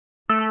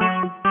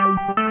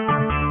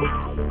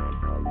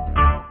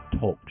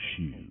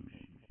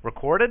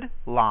Recorded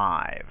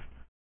live.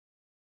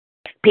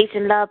 Peace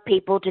and love,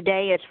 people.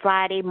 Today is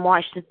Friday,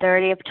 March the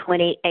 30th,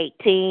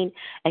 2018,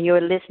 and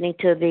you're listening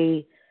to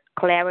the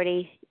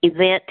Clarity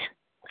event.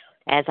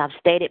 As I've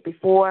stated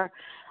before,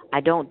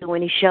 I don't do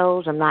any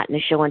shows. I'm not in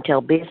the show and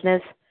tell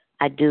business.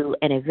 I do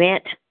an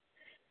event,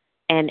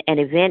 and an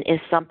event is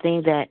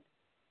something that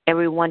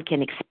everyone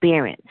can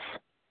experience.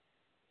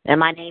 And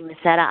my name is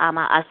SETA.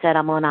 I said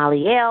I'm on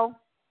Aliel,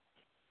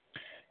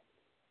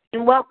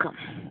 and welcome.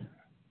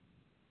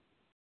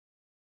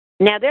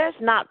 Now, there's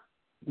not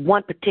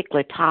one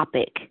particular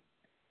topic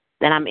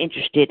that I'm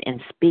interested in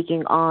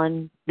speaking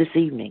on this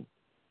evening.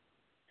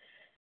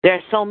 There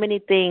are so many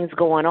things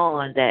going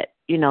on that,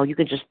 you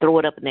can just throw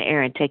it up in the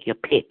air and take your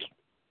pick.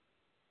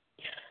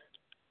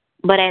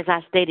 But as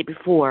I stated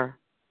before,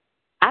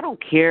 I don't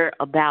care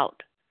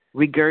about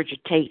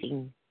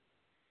regurgitating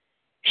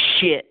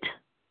shit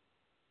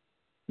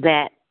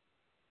that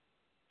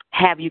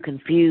have you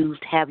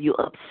confused, have you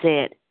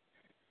upset,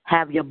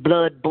 have your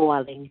blood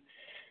boiling,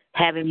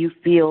 having you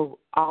feel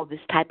all this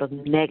type of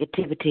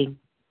negativity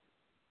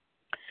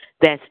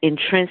that's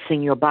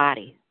entrenching your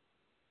body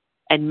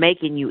and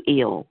making you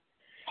ill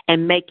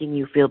and making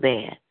you feel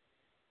bad.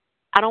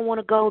 I don't want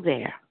to go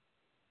there.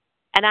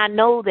 And I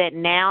know that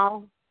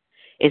now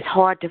it's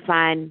hard to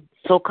find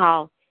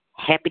so-called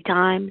happy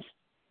times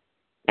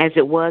as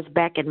it was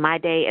back in my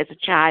day as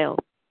a child.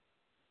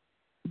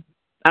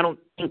 I don't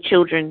think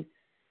children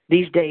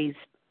these days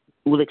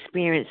will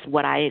experience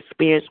what I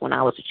experienced when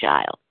I was a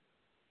child.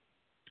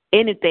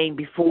 Anything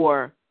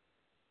before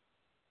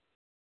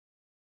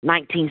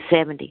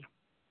 1970.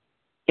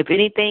 If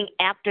anything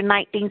after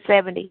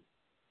 1970,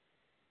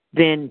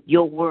 then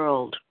your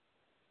world,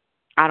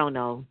 I don't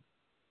know,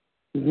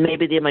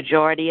 maybe the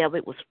majority of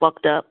it was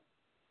fucked up.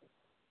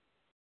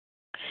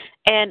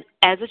 And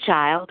as a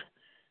child,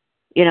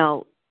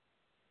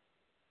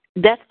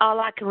 that's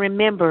all I can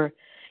remember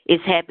is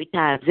happy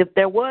times. If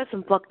there was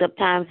some fucked up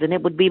times, then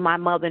it would be my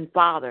mother and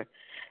father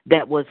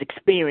that was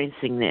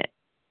experiencing it.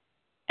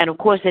 And, of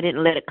course, they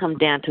didn't let it come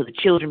down to the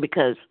children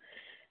because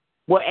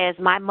whereas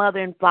my mother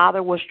and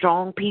father were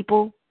strong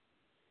people,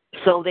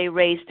 so they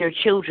raised their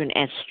children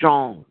as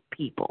strong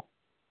people.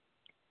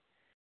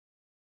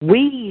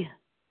 We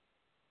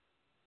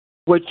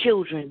were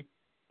children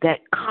that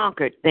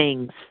conquered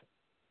things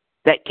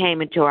that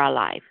came into our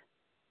life.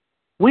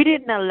 We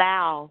didn't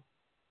allow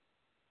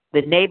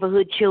the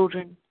neighborhood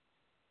children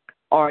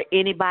or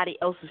anybody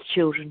else's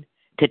children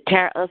to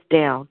tear us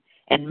down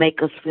and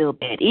make us feel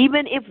bad.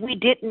 Even if we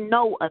didn't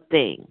know a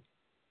thing,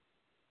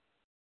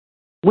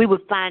 we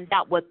would find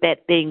out what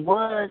that thing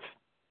was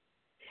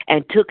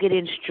and took it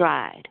in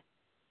stride.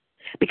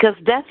 Because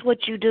that's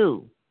what you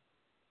do.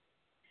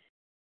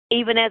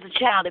 Even as a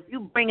child, if you're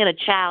bringing a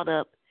child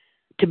up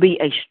to be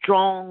a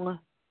strong,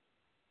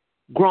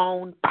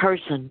 grown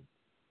person,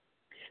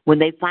 when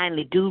they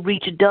finally do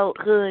reach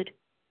adulthood,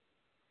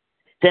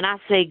 then I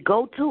say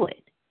go to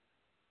it.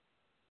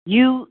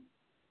 You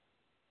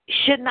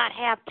should not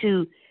have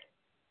to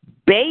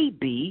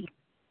baby,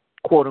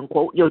 quote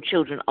unquote, your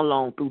children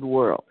alone through the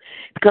world.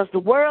 Because the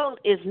world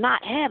is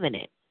not having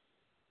it.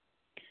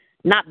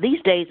 Not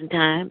these days and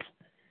times.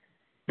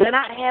 They're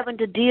not having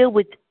to deal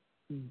with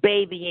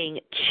babying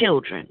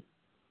children.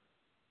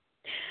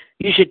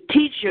 You should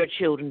teach your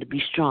children to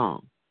be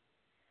strong,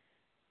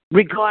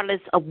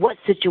 regardless of what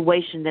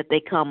situation that they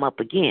come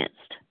up against.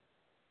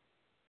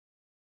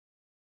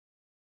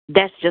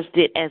 That's just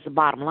it as the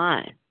bottom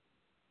line.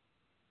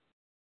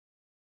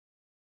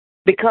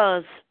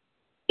 Because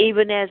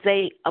even as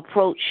they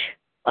approach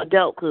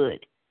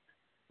adulthood,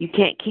 you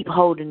can't keep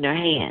holding their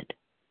hand.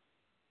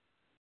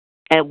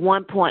 At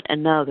one point or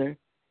another,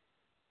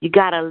 you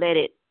got to let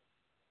it,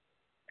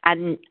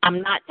 I'm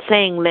not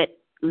saying let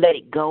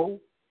it go,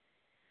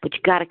 but you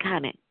got to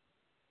kind of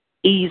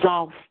ease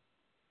off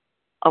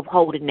of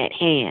holding that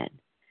hand.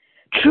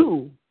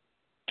 True,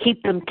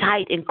 keep them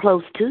tight and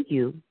close to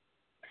you,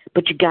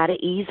 but you got to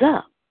ease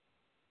up.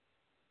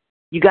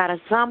 You got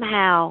to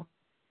somehow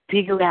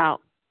figure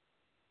out,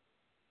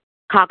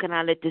 how can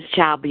I let this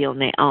child be on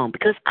their own?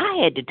 Because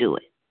I had to do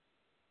it.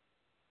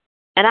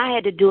 And I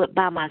had to do it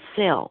by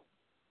myself.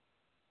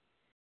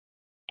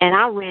 And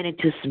I ran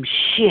into some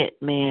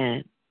shit,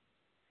 man.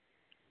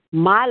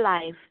 My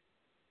life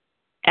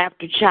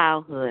after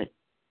childhood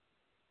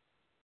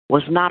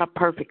was not a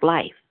perfect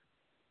life.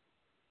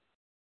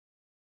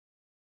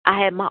 I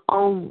had my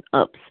own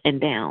ups and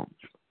downs.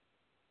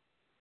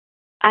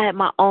 I had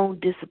my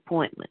own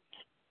disappointments.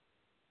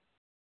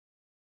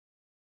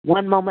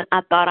 One moment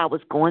I thought I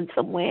was going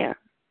somewhere.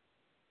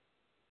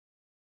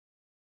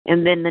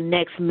 And then the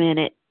next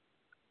minute,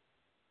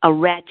 a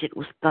ratchet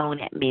was thrown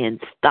at me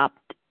and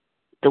stopped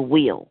the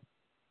wheel.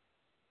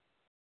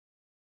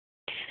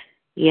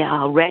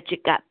 Yeah, a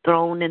ratchet got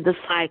thrown in the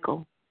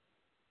cycle.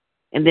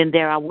 And then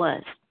there I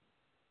was.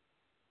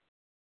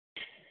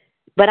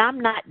 But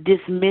I'm not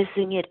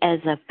dismissing it as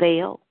a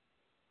fail.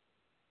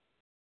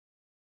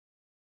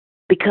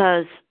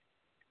 Because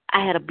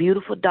I had a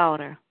beautiful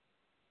daughter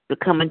to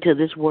come into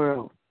this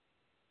world.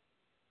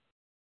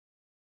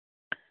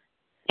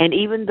 And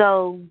even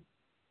though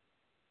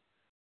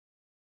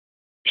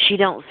she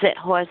don't set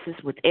horses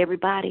with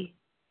everybody,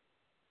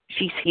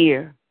 she's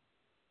here.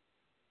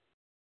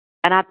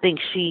 And I think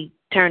she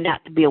turned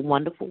out to be a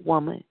wonderful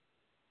woman.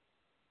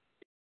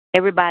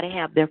 Everybody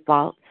have their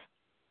faults.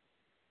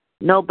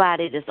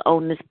 Nobody that's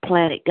on this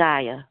planet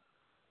Gaia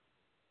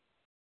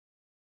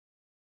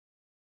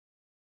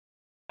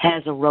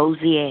has a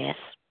rosy ass.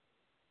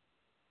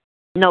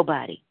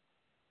 Nobody.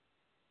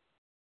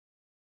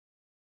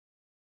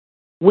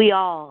 We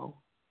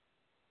all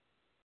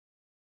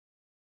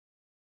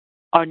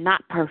are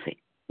not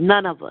perfect.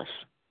 None of us.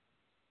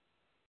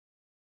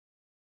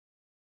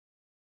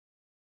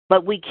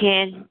 But we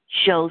can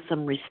show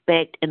some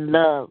respect and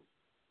love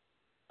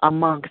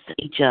amongst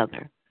each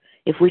other.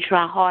 If we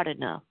try hard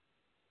enough,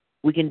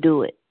 we can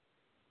do it.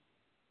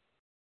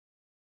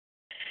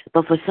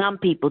 But for some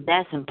people,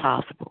 that's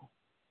impossible.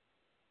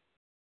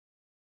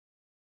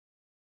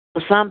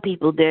 For some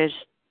people, there's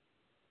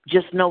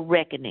just no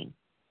reckoning.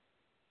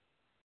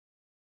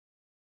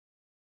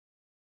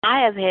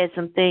 I have had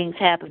some things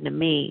happen to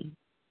me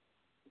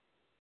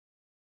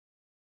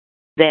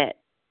that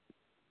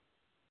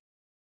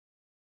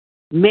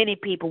many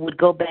people would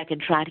go back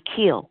and try to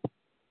kill.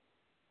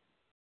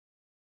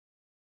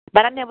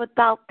 But I never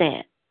thought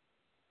that.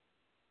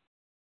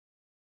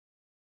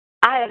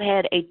 I have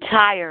had a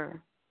tire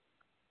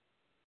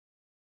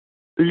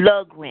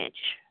lug wrench,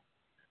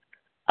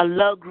 a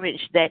lug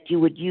wrench that you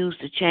would use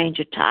to change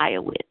a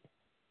tire with.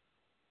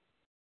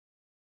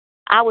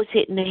 I was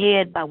hit in the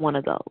head by one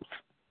of those.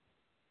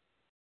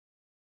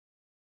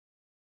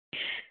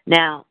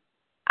 Now,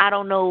 I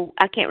don't know,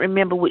 I can't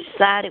remember which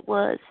side it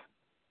was,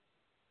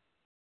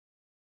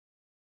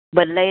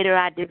 but later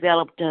I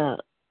developed a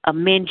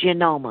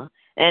meningioma,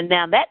 and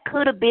now that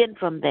could have been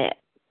from that.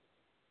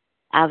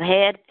 I've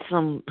had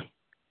some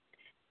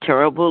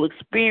terrible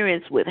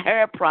experience with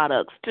hair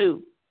products,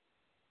 too.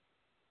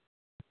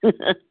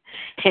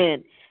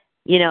 And,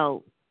 you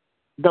know,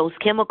 those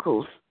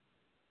chemicals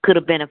could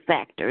have been a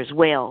factor as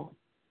well.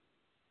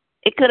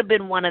 It could have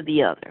been one or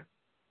the other.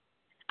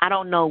 I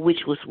don't know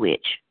which was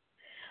which.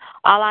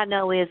 All I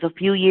know is a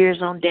few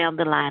years on down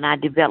the line, I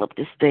developed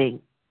this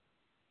thing.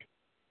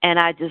 And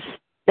I just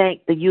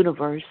thank the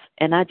universe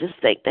and I just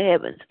thank the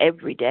heavens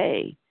every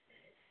day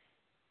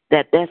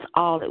that that's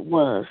all it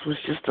was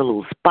just a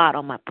little spot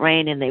on my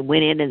brain, and they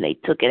went in and they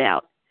took it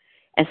out.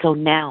 And so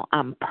now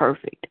I'm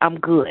perfect. I'm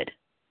good.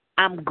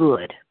 I'm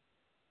good.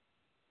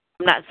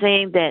 I'm not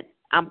saying that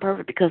I'm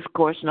perfect because, of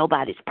course,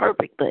 nobody's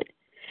perfect, but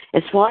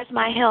as far as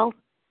my health,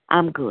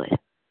 I'm good.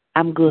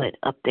 I'm good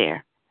up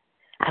there.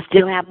 I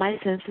still have my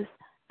senses.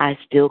 I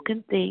still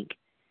can think.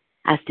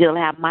 I still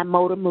have my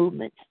motor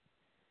movements.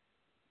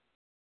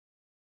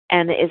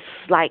 And it's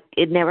like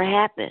it never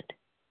happened.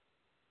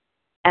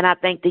 And I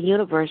thank the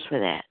universe for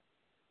that.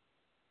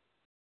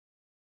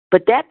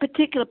 But that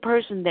particular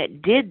person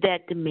that did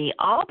that to me,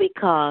 all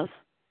because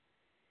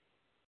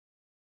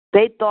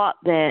they thought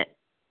that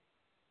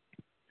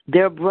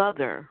their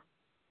brother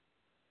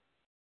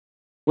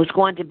was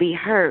going to be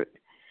hurt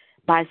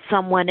by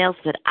someone else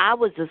that I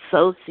was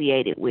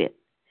associated with,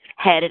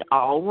 had it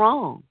all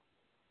wrong.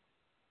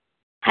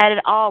 Had it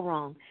all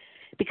wrong.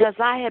 Because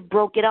I had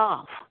broke it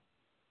off.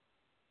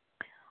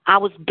 I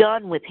was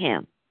done with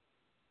him.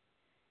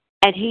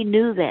 And he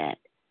knew that.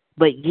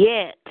 But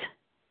yet,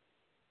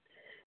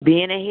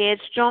 being a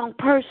headstrong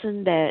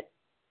person that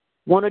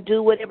want to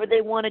do whatever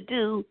they want to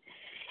do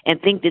and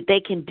think that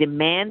they can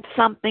demand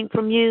something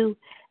from you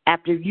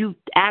after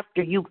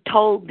you've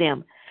told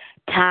them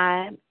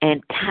time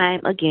and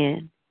time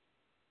again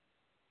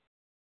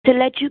to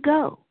let you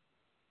go,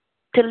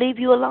 to leave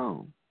you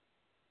alone.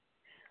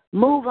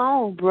 Move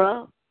on,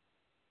 bro.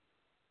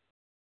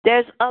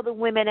 There's other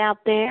women out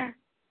there.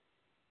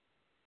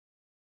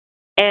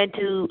 And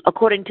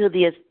according to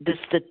the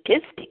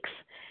statistics,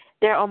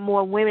 there are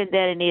more women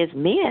than it is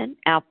men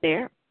out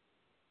there.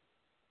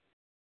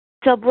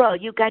 So, bro,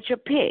 you got your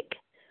pick.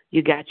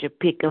 You got your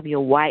pick of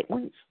your white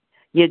ones.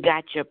 You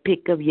got your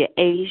pick of your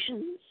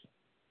Asians,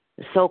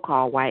 the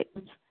so-called white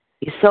ones,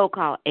 your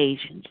so-called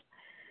Asians,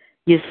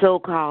 your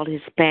so-called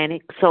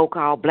Hispanic,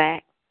 so-called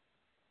black.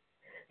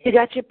 You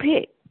got your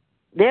pick.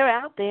 They're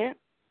out there,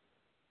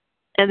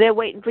 and they're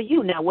waiting for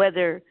you. Now,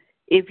 whether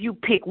if you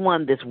pick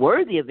one that's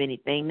worthy of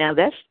anything, now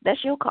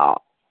that's your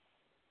call.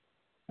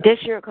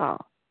 That's your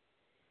call.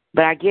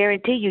 But I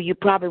guarantee you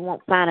probably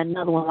won't find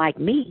another one like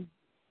me.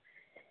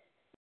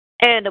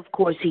 And, of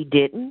course, he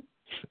didn't.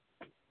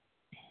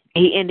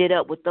 He ended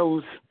up with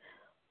those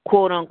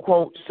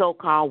quote-unquote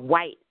so-called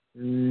white,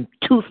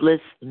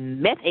 toothless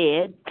meth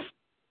heads.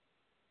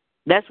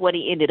 That's what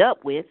he ended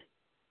up with.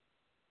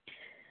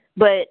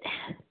 But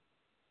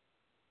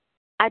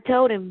I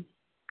told him,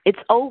 it's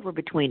over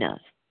between us.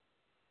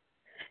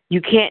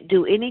 You can't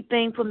do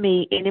anything for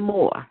me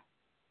anymore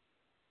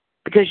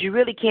because you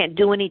really can't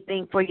do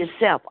anything for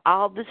yourself.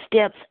 All the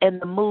steps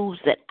and the moves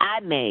that I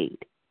made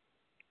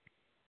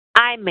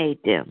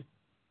them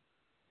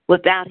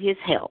without his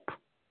help,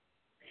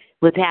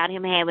 without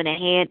him having a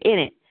hand in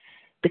it.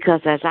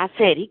 because, as I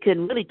said, he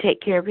couldn't really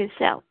take care of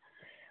himself.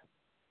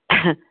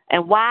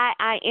 And why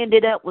I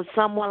ended up with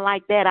someone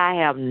like that, I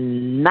have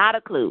not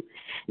a clue.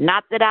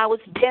 Not that I was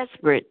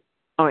desperate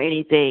or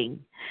anything.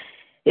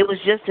 It was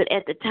just that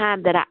at the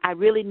time that I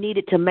really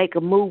needed to make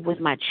a move with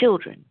my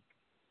children.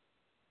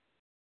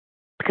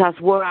 Because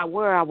where I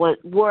was,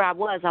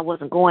 I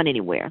wasn't going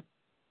anywhere.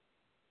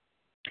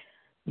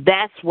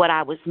 That's what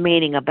I was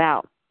meaning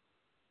about,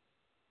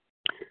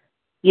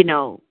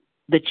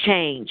 the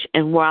change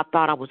and where I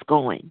thought I was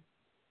going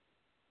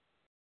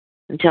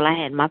until I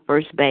had my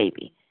first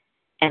baby.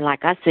 And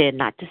like I said,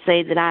 not to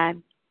say that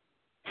I'm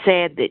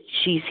sad that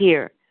she's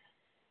here.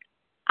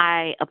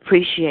 I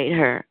appreciate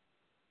her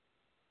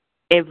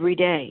every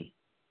day.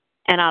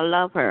 And I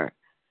love her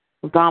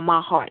with all my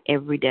heart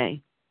every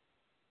day.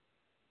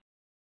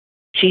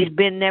 She's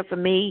been there for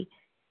me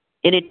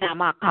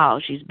anytime I call.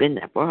 She's been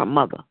there for her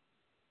mother.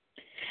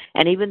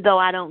 And even though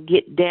I don't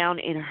get down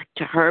into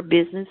her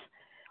business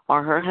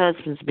or her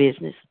husband's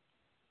business,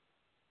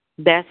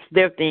 that's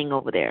their thing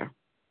over there.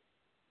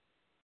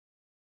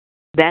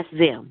 That's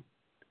them.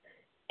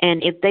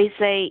 And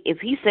if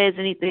he says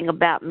anything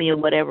about me or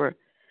whatever,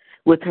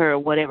 with her or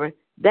whatever,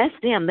 that's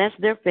them. That's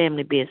their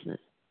family business.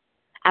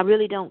 I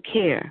really don't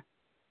care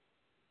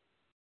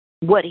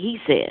what he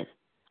says.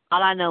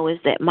 All I know is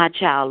that my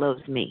child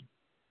loves me.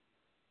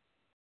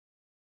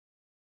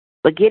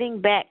 But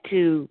getting back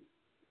to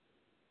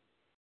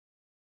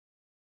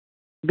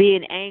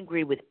being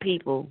angry with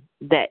people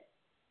that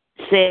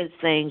says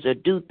things or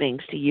do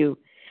things to you,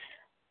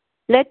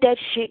 let that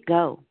shit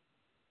go.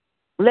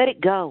 Let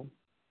it go.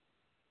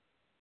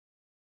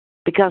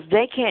 Because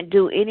they can't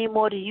do any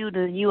more to you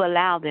than you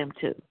allow them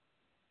to.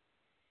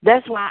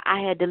 That's why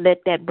I had to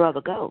let that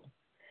brother go.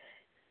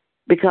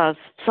 Because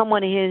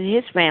someone in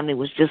his family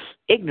was just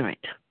ignorant.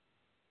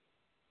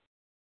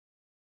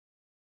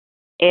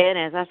 And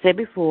as I said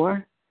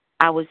before,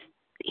 I was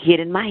hit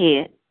in my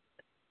head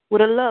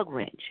with a lug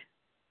wrench.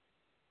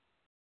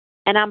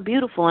 And I'm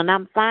beautiful and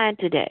I'm fine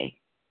today.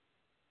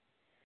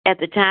 At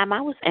the time,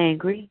 I was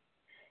angry,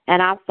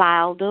 and I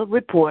filed a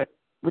report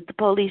with the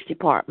police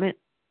department,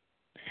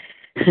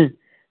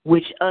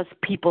 which us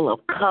people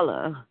of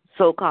color,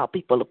 so-called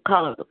people of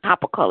color, the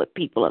copper-colored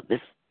people of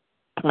this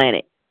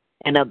planet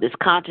and of this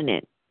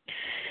continent,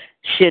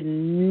 should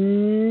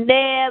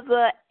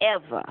never,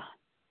 ever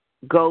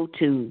go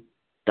to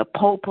the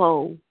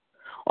popo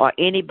or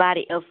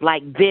anybody else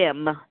like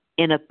them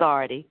in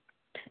authority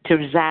to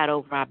reside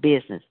over our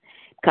business.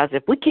 Because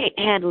if we can't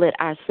handle it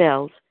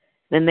ourselves,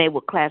 then they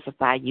will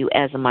classify you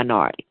as a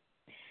minority.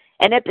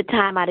 And at the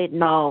time, I didn't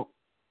know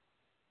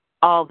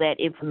all that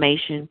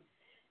information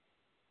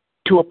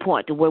to a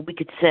point to where we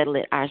could settle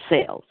it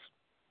ourselves.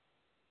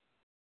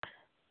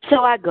 So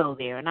I go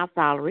there and I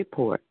file a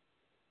report.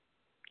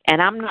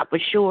 And I'm not for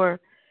sure.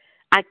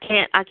 I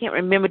can't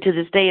remember to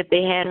this day if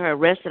they had her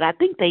arrested. I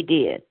think they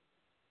did.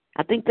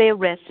 I think they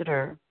arrested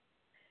her.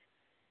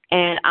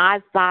 And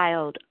I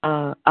filed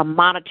a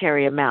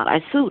monetary amount.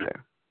 I sued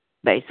her,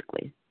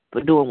 basically,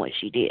 for doing what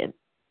she did.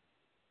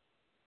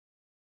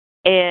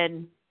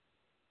 And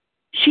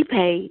she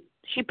paid.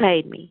 She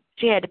paid me.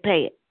 She had to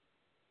pay it.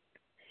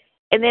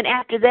 And then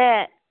after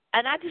that,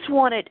 and I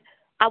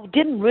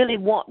didn't really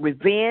want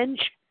revenge.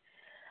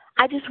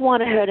 I just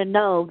wanted her to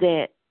know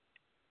that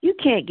you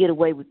can't get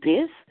away with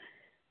this.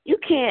 You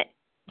can't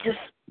just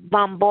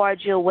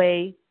bombard your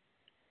way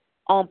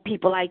on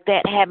people like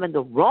that having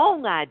the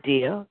wrong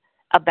idea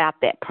about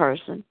that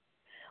person.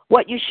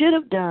 What you should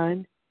have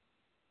done,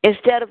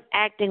 instead of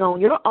acting on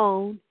your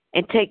own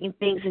and taking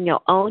things in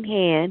your own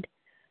hand,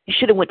 you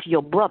should have went to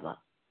your brother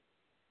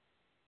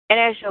and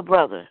asked your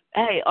brother,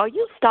 hey, are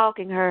you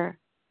stalking her?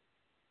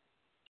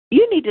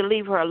 You need to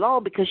leave her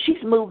alone because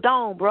she's moved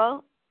on,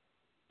 bro.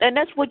 And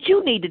that's what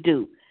you need to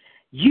do.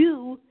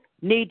 You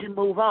need to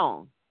move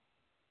on.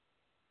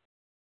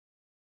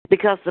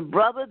 Because the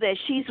brother that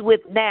she's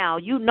with now,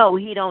 you know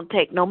he don't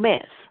take no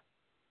mess.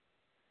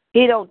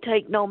 He don't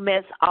take no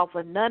mess off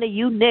of none of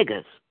you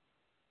niggas.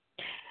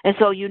 And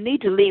so you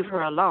need to leave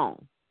her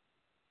alone.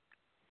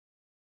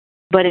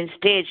 But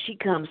instead she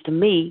comes to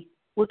me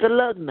with a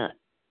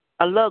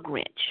lug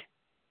wrench.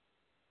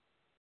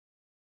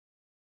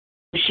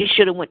 She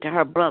should have went to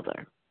her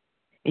brother,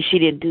 and she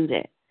didn't do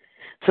that.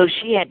 So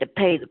she had to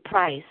pay the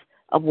price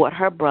of what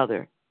her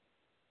brother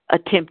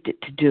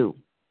attempted to do.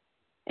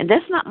 And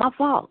that's not my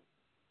fault.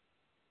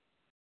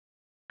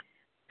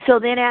 So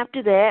then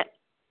after that,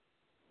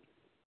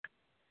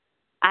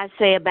 I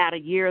say about a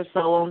year or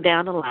so on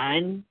down the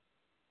line,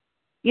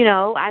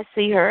 I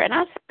see her and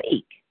I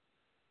speak.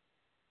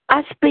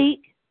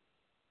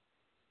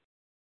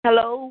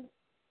 Hello,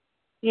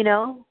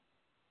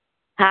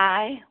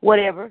 hi,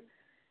 whatever,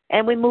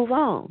 and we move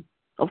on.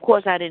 Of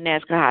course, I didn't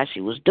ask her how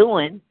she was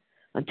doing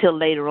until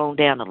later on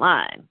down the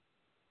line.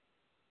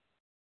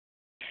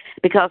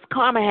 Because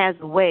karma has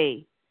a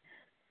way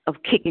of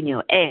kicking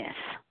your ass.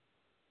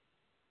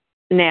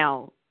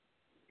 Now,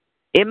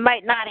 it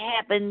might not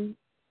happen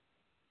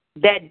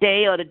that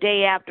day or the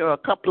day after or a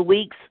couple of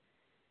weeks.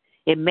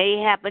 It may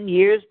happen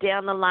years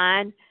down the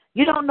line.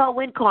 You don't know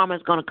when karma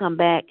is going to come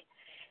back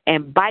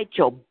and bite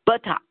your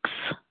buttocks,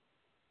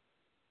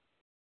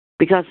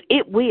 because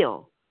it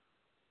will.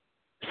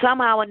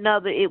 Somehow or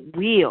another, it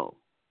will.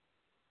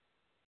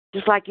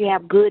 Just like you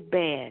have good,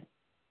 bad,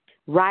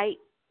 right,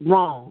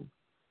 wrong,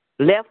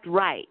 left,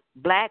 right,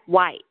 black,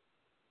 white,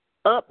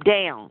 up,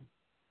 down,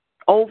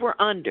 over,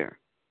 under,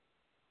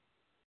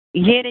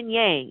 yin and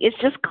yang. It's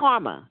just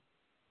karma.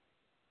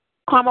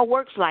 Karma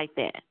works like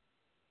that.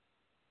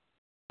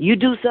 You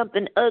do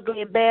something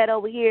ugly and bad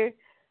over here,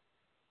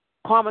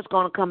 karma's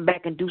going to come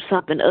back and do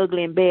something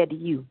ugly and bad to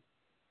you.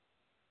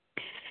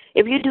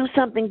 If you do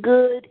something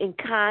good and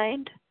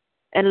kind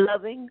and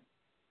loving,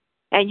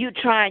 and you're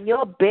trying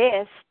your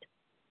best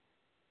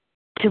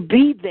to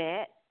be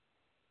that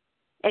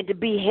and to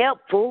be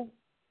helpful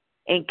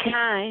and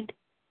kind,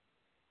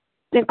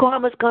 then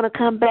karma's going to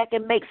come back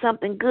and make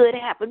something good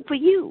happen for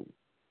you.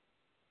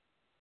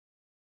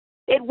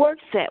 It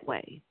works that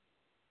way.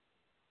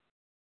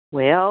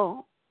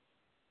 Well,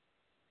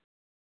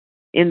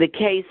 in the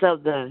case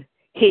of the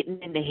hitting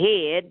in the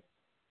head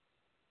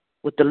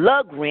with the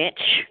lug wrench,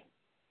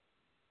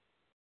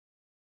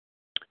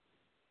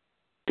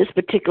 this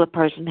particular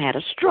person had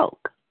a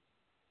stroke.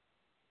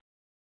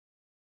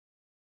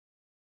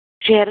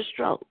 She had a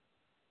stroke.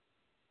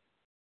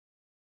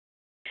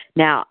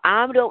 Now,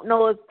 I don't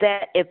know if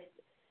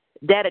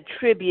that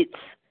attributes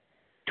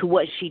to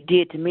what she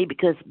did to me,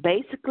 because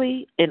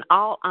basically, in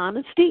all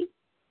honesty,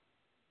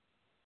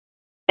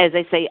 as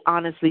they say,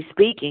 honestly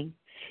speaking,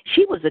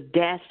 she was a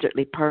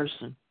dastardly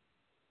person.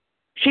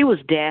 She was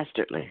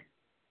dastardly.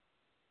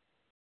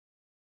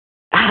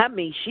 I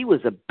mean, she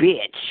was a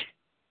bitch.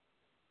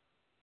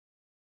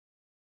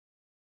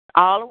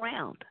 All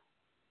around.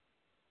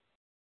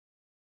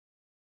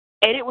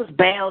 And it was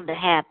bound to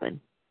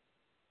happen.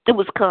 It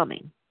was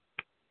coming.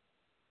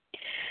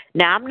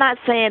 Now, I'm not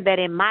saying that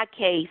in my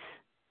case,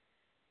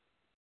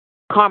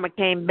 karma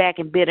came back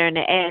and bit her in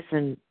the ass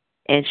and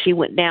she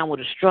went down with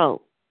a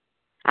stroke.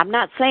 I'm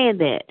not saying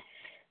that.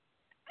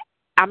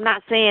 I'm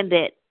not saying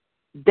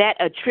that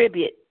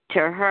attribute to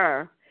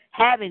her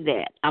having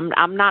that.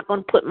 I'm not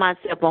going to put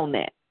myself on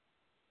that.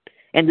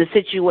 And the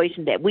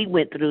situation that we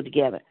went through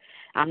together,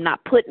 I'm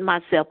not putting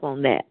myself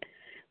on that.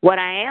 What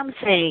I am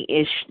saying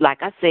is,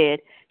 like I said,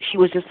 she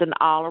was just an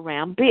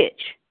all-around bitch.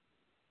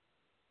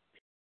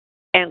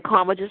 And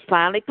karma just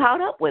finally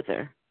caught up with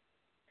her.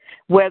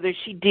 Whether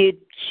she did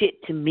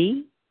shit to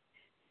me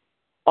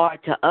or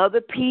to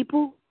other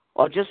people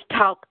or just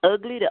talk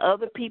ugly to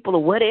other people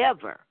or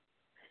whatever,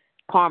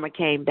 karma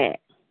came back.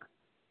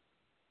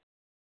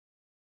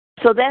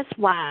 So that's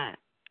why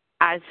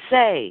I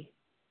say,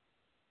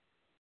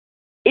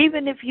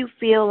 even if you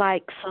feel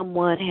like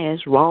someone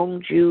has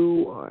wronged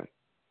you or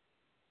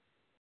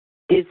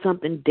did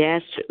something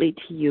dastardly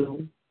to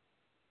you,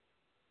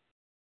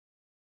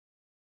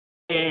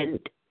 and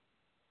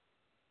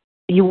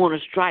you want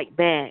to strike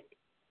back,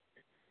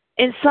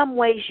 in some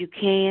ways you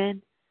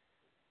can,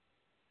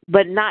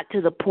 but not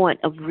to the point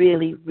of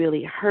really,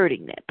 really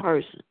hurting that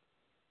person.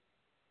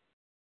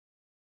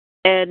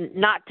 And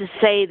not to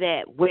say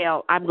that,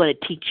 well, I'm going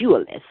to teach you a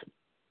lesson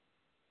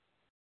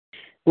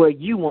where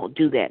you won't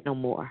do that no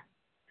more.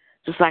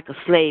 Just like a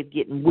slave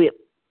getting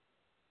whipped.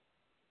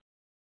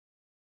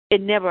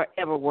 It never,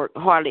 ever works,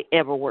 hardly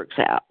ever works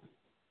out.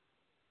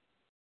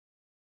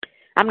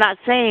 I'm not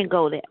saying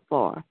go that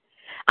far.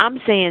 I'm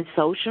saying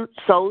show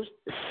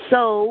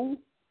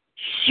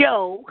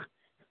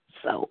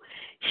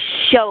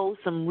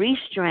some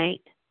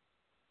restraint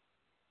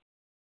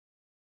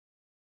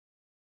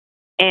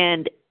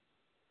and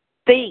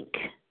think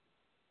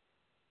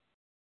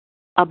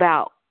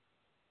about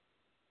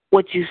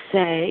what you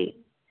say,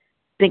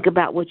 think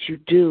about what you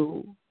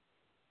do,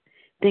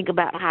 think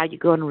about how you're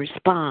going to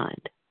respond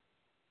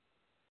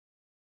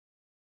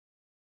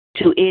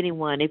to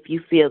anyone if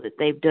you feel that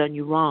they've done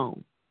you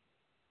wrong.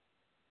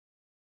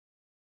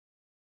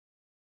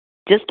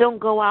 Just don't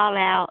go all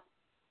out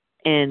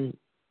and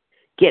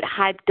get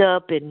hyped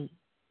up and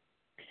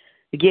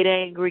get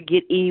angry,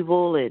 get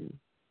evil, and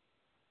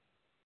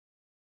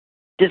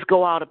just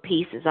go all to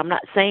pieces. I'm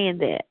not saying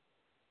that.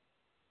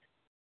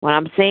 What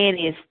I'm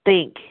saying is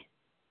think.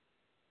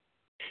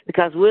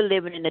 Because we're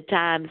living in the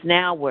times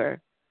now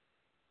where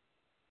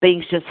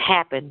things just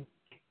happen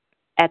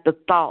at the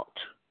thought,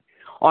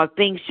 or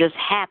things just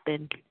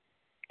happen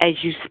as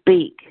you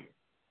speak.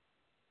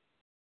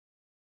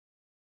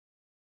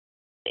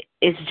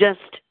 It's just,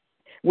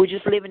 we're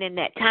just living in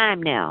that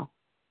time now.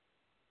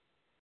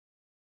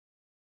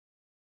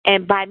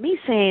 And by me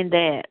saying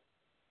that,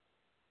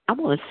 I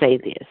want to say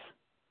this.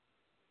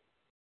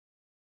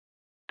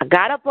 I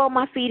got up on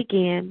my feet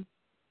again.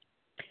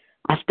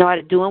 I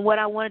started doing what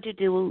I wanted to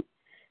do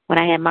when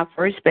I had my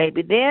first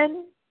baby.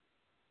 Then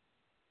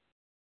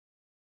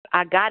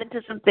I got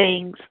into some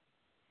things,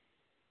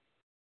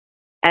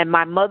 and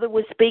my mother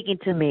was speaking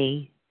to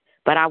me,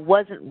 but I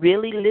wasn't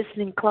really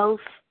listening close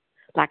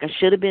like I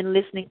should have been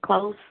listening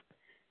close.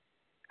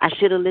 I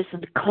should have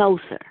listened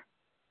closer,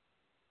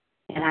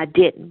 and I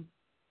didn't.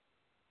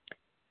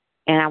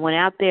 And I went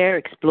out there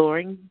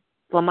exploring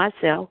for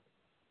myself,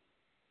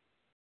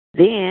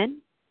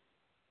 Then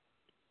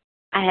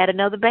I had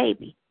another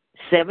baby.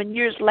 7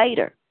 years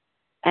later,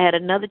 I had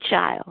another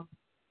child.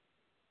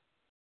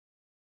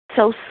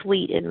 So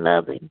sweet and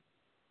loving.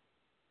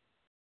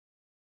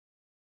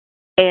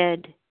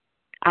 And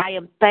I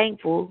am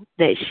thankful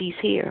that she's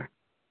here.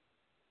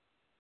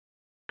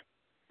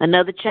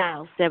 Another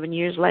child 7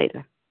 years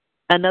later.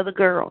 Another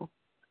girl.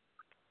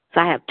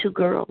 So I have 2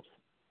 girls.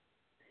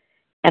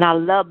 And I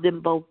love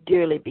them both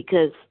dearly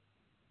because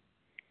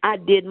I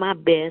did my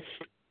best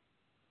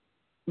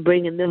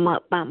bringing them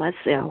up by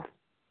myself.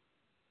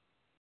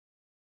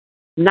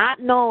 Not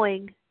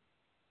knowing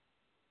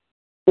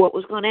what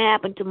was going to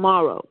happen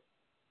tomorrow.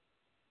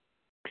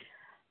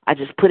 I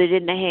just put it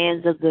in the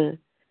hands of the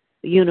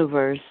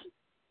universe.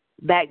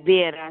 Back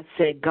then I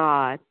said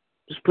God.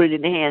 Just put it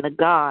in the hand of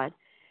God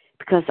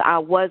because I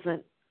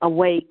wasn't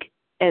awake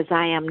as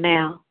I am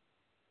now.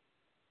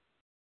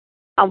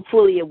 I'm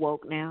fully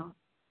awoke now.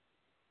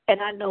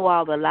 And I know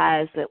all the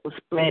lies that were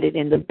spread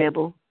in the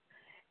Bible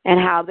and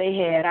how they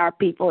had our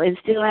people and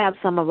still have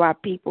some of our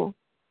people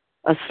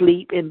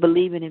asleep and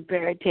believing in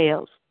fairy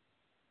tales.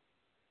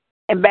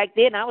 And back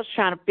then I was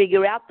trying to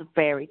figure out the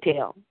fairy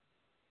tale.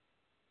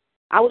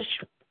 I was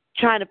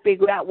trying to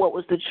figure out what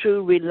was the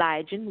true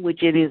religion,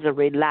 which it is a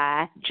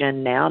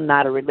religion now,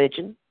 not a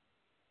religion.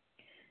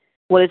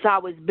 Well, it's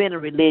always been a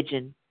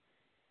religion,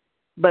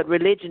 but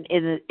religion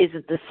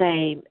isn't the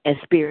same as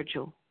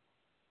spiritual.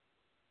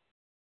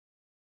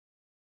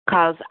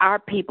 Because our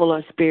people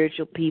are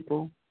spiritual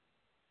people.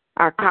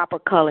 Our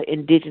copper-colored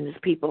indigenous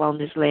people on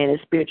this land is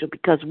spiritual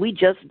because we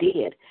just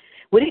did.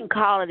 We didn't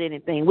call it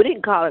anything. We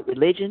didn't call it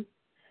religion.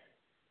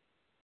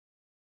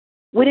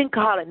 We didn't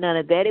call it none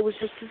of that. It was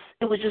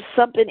just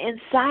something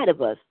inside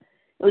of us.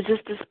 It was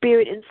just the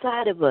spirit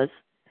inside of us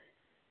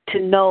to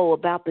know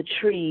about the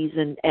trees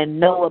and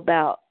know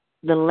about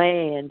the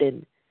land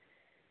and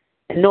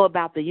know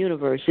about the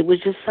universe. It was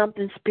just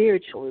something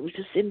spiritual. It was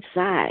just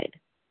inside.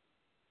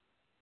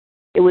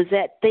 It was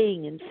that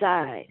thing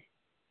inside.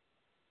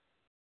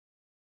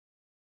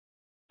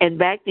 And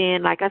back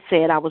then, like I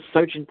said, I was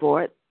searching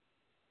for it.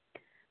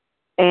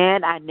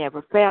 And I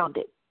never found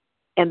it.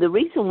 And the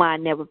reason why I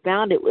never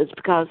found it was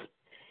because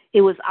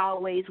it was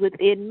always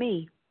within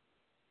me.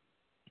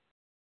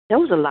 There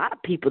was a lot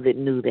of people that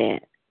knew that,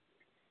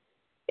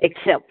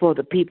 except for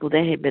the people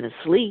that had been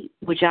asleep,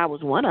 which I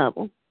was one of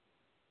them.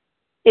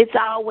 It's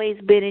always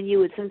been in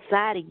you. It's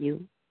inside of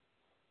you.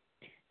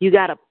 You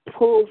got to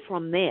pull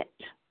from that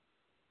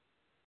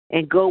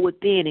and go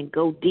within and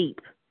go deep.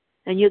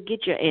 And you'll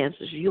get your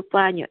answers. You'll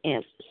find your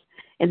answers.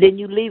 And then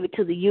you leave it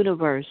to the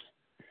universe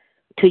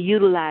to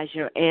utilize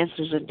your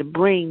answers and to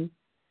bring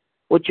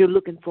what you're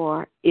looking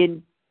for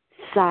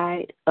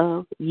inside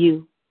of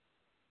you.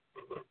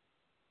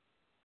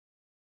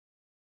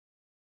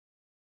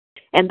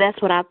 And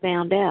that's what I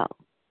found out.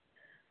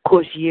 Of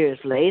course, years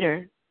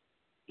later,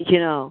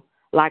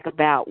 like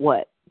about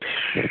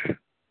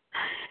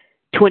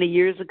 20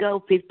 years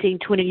ago, 15,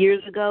 20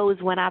 years ago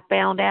is when I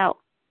found out.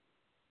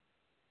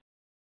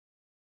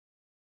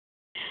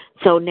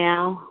 So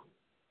now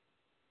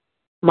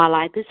my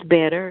life is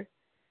better,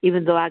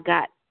 even though I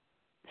got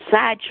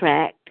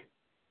sidetracked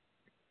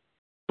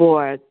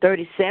for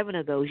 37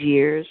 of those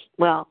years.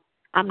 Well,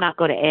 I'm not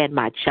going to add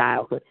my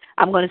childhood.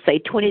 I'm going to say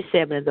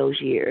 27 of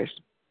those years.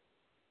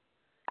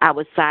 I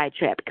was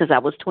sidetracked because I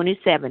was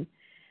 27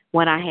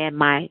 when I had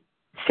my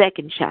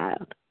second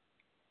child.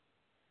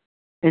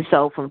 And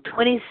so from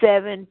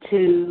 27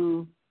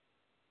 to,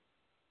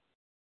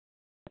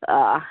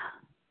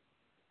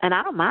 and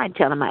I don't mind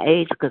telling my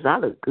age because I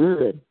look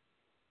good.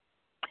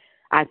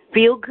 I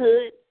feel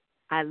good,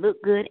 I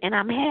look good, and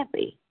I'm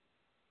happy.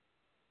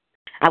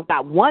 I've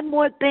got one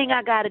more thing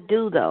I got to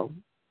do, though,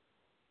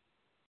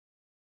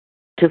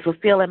 to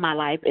fulfill in my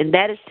life, and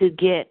that is to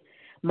get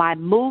my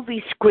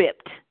movie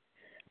script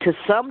to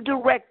some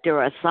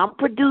director or some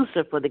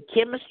producer for the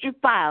Kemetstry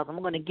files.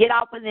 I'm going to get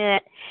off of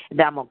that, and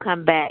then I'm going to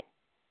come back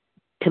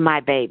to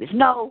my babies.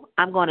 No,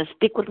 I'm going to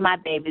stick with my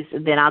babies,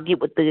 and then I'll get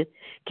with the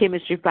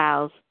Kemetstry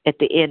files at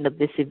the end of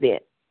this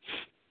event.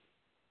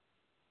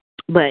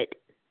 But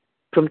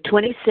from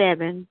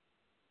 27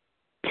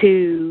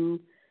 to,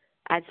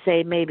 I'd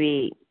say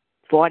maybe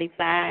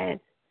 45,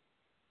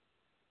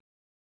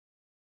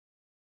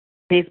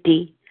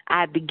 50,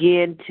 I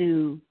began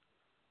to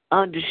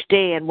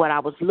understand what I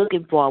was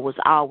looking for was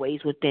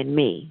always within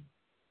me.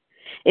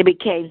 It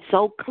became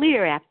so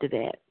clear after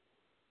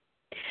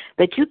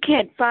that you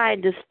can't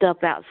find this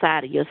stuff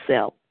outside of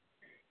yourself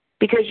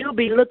because you'll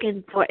be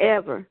looking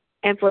forever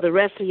and for the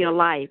rest of your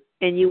life,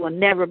 and you will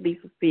never be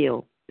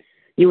fulfilled.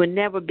 You will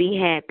never be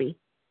happy.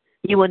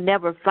 You will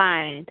never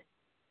find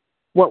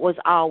what was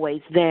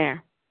always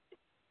there.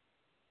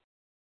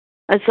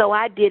 And so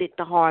I did it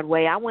the hard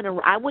way. I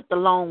went the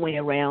long way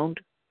around.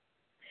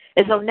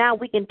 And so now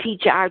we can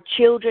teach our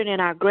children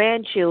and our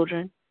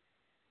grandchildren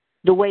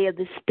the way of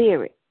the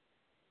Spirit,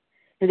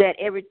 that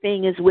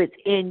everything is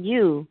within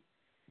you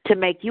to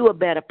make you a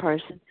better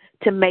person,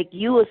 to make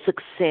you a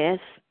success,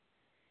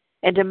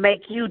 and to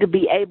make you to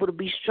be able to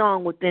be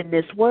strong within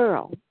this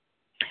world.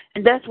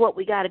 And that's what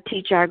we got to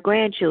teach our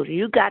grandchildren.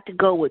 You got to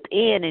go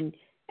within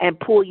and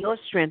pull your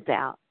strength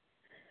out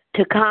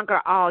to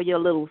conquer all your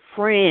little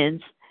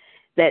friends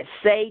that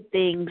say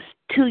things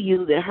to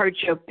you that hurt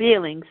your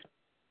feelings.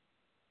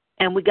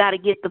 And we got to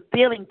get the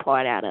feeling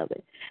part out of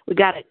it. We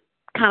got to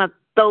kind of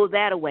throw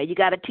that away. You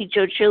got to teach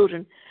your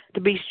children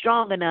to be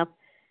strong enough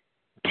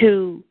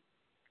to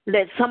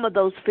let some of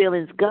those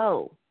feelings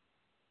go.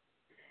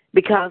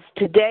 Because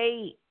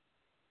today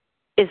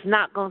is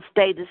not going to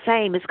stay the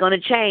same. It's going to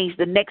change.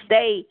 The next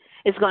day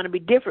is going to be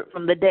different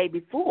from the day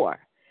before.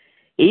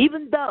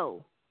 Even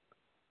though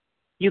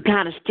you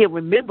kind of still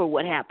remember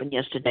what happened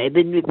yesterday,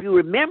 then if you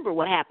remember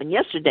what happened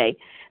yesterday,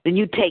 then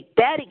you take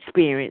that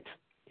experience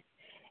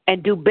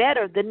and do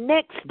better the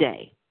next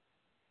day.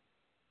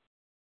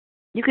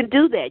 You can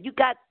do that. You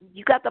got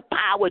the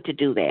power to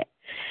do that.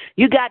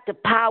 You got the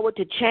power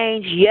to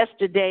change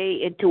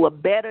yesterday into a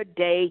better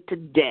day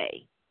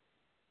today.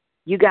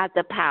 You got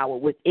the power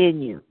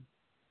within you.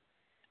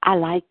 I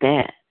like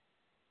that.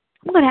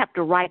 I'm going to have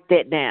to write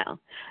that down.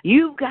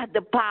 You've got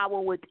the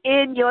power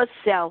within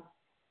yourself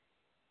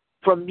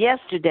from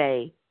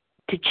yesterday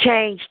to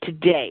change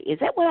today. Is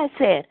that what I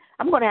said?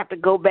 I'm going to have to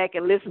go back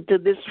and listen to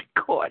this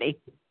recording.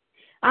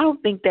 I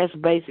don't think that's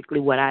basically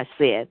what I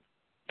said.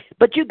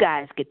 But you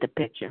guys get the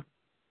picture.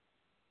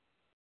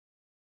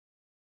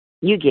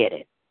 You get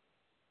it.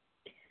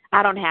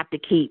 I don't have to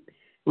keep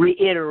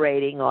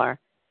reiterating or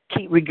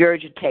keep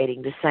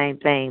regurgitating the same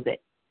thing that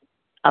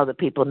other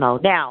people know.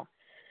 Now,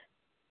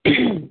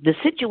 the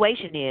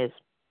situation is,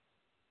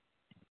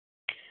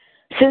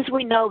 since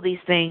we know these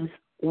things,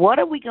 what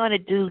are we going to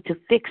do to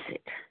fix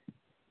it?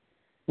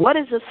 What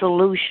is the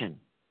solution?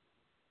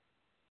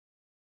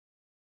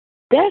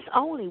 There's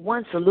only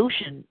one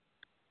solution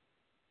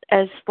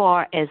as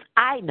far as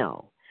I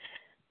know.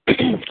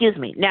 Excuse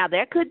me. Now,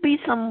 there could be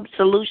some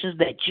solutions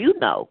that you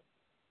know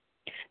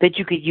that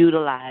you could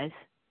utilize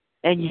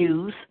and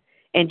use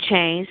and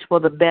change for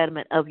the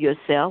betterment of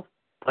yourself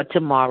for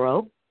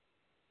tomorrow.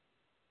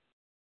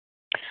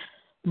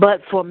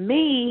 But for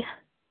me,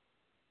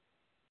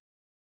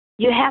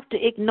 you have to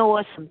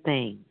ignore some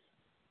things.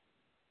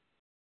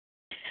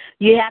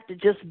 You have to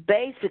just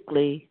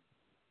basically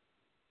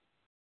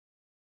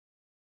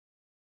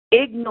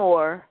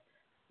ignore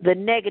the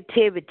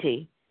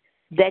negativity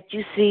that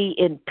you see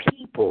in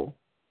people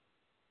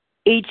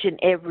each and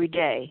every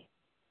day.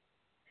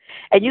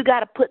 And you got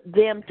to put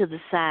them to the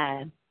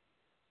side.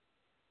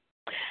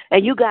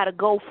 And you got to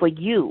go for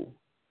you.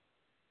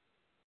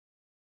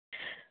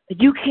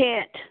 You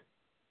can't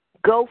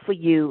go for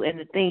you and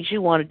the things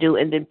you want to do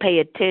and then pay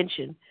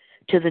attention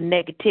to the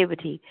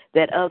negativity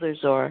that others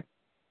are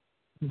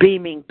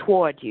beaming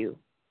toward you.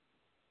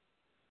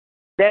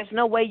 There's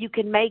no way you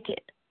can make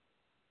it.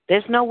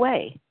 There's no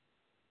way.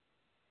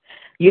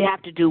 You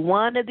have to do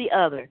one or the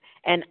other.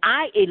 And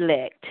I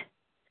elect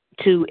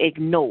to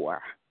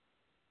ignore.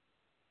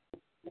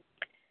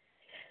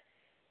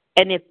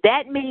 And if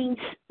that means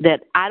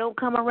that I don't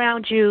come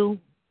around you,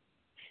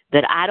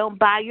 that I don't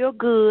buy your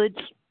goods,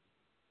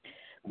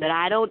 that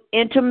I don't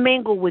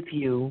intermingle with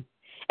you,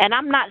 and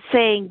I'm not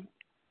saying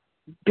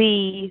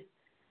be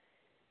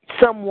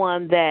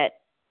someone that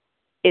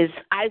is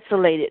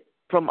isolated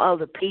from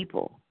other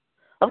people.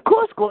 Of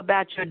course, go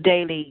about your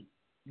daily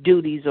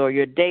duties or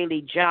your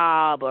daily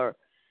job or,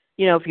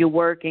 if you're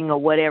working or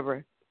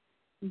whatever.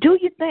 Do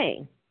your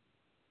thing.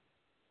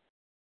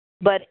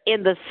 But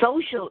in the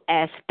social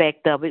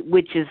aspect of it,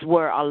 which is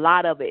where a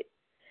lot of it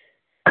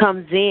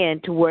comes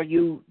in, to where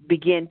you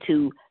begin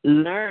to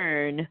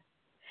learn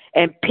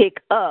and pick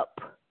up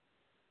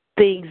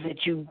things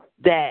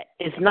that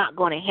is not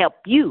going to help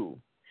you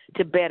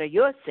to better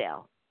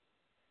yourself,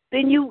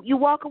 then you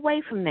walk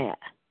away from that.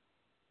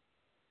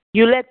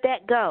 You let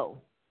that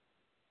go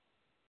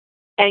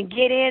and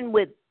get in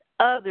with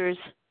others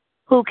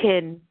who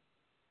can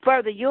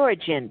further your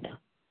agenda.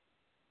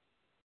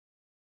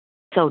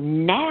 So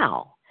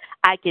now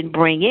I can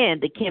bring in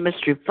the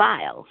chemistry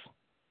files.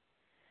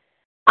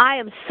 I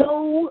am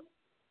so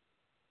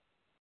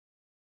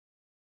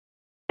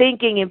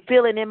thinking and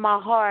feeling in my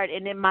heart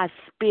and in my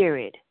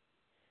spirit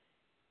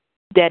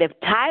that if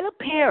Tyler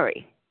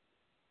Perry,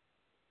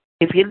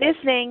 if you're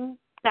listening,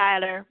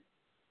 Tyler,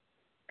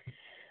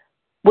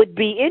 would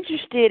be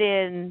interested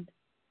in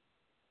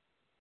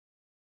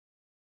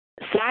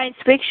science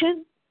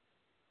fiction,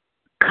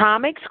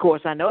 comics. Of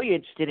course, I know you're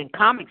interested in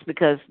comics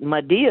because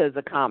Medea is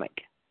a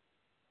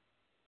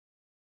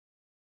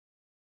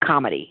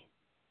comedy.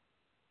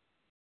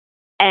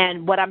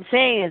 And what I'm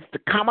saying is the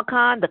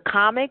Comic-Con, the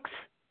comics,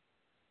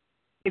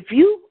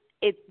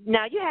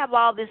 now you have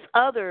all this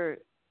other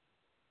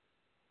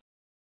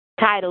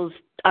titles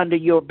under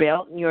your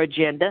belt and your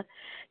agenda.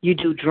 You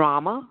do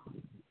drama.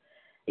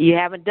 You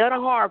haven't done a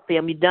horror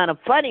film. You've done a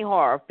funny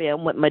horror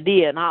film with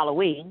Medea and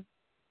Halloween.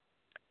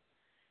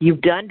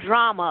 You've done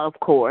drama, of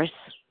course.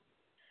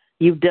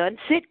 You've done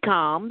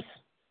sitcoms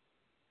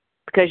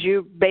because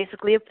you're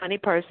basically a funny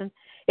person.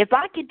 If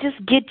I could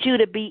just get you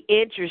to be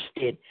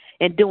interested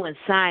in doing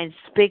science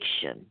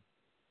fiction,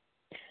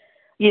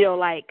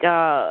 like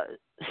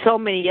so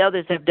many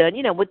others have done,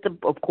 with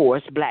of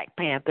course, Black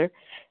Panther,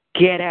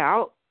 Get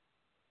Out.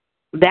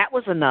 That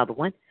was another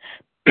one.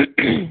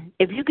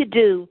 If you could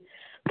do,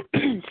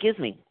 excuse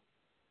me,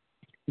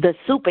 the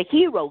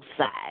superhero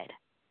side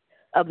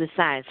of the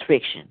science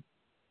fiction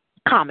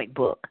comic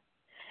book,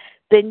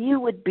 then you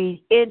would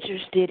be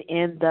interested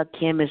in the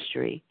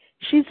Kemetstry.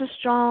 She's a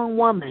strong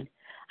woman.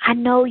 I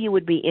know you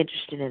would be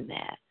interested in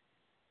that.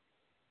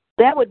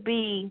 That would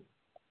be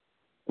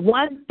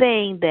one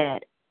thing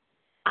that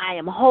I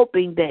am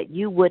hoping that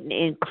you wouldn't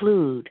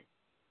include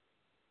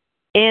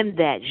in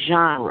that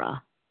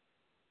genre.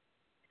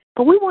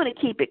 But we want to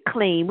keep it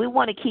clean. We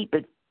want to keep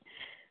it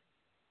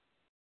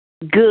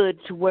good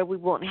to where we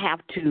won't have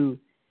to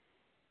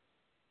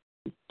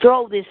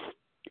throw this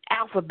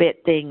alphabet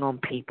thing on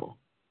people.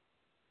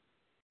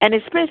 And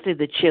especially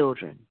the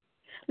children.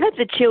 Let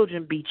the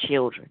children be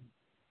children.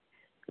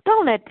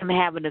 Don't let them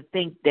having to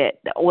think that,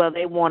 well,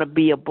 they want to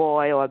be a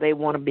boy or they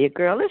want to be a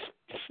girl. Let's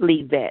just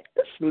leave that.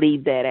 Let's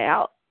leave that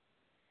out.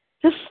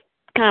 Just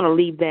kind of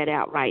leave that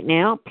out right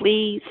now,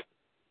 please.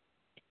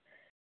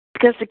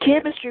 Because the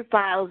Kemetstry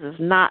Files is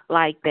not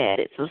like that.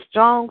 It's a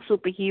strong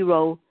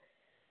superhero,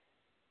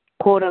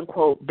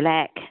 quote-unquote,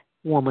 black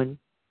woman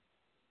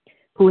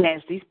who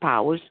has these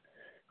powers,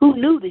 who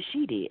knew that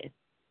she did.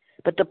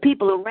 But the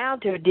people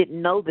around her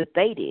didn't know that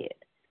they did.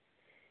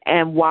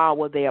 And wow,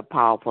 were they a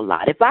powerful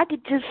lot. If I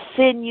could just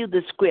send you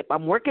the script.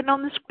 I'm working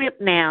on the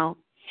script now.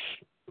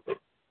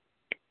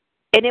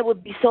 And it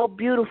would be so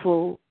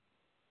beautiful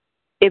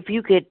if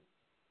you could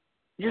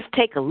just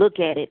take a look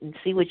at it and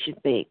see what you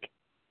think.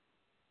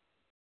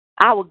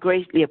 I would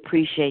greatly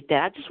appreciate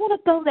that. I just want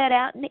to throw that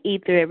out in the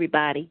ether,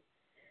 everybody.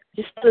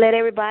 Just to let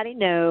everybody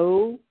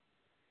know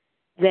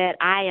that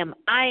I am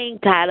eyeing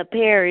Tyler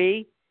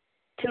Perry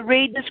to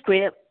read the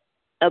script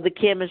of the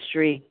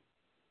Kemetstry.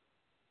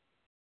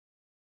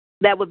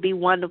 That would be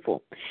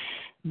wonderful.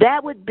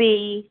 That would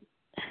be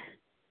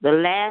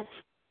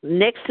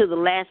next to the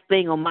last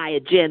thing on my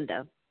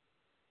agenda.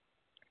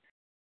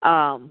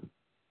 Of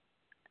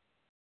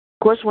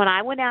course, when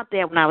I went out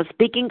there, when I was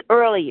speaking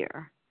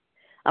earlier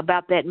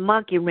about that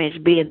monkey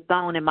wrench being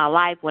thrown in my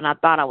life when I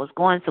thought I was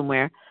going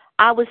somewhere,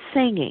 I was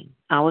singing.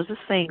 I was a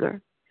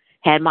singer,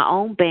 had my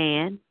own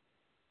band,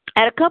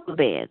 had a couple of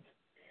bands.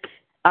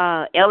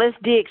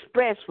 LSD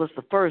Express was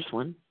the first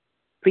one,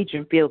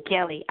 featuring Phil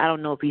Kelly. I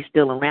don't know if he's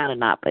still around or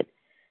not, but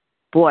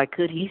boy,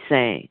 could he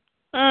sing.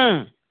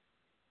 And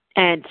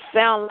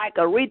sound like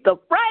Aretha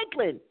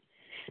Franklin.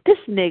 This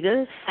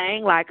nigga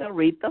sang like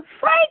Aretha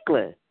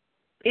Franklin.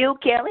 Phil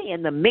Kelly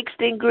and the Mixed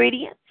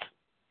Ingredients.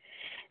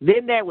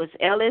 Then there was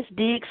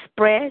LSD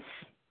Express.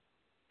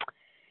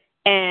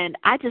 And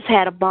I just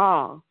had a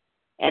ball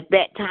at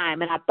that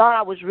time. And I thought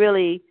I was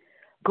really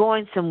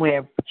going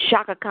somewhere.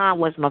 Chaka Khan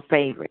was my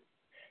favorite.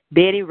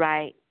 Betty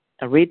Wright,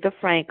 Aretha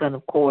Franklin,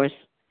 of course,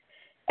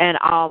 and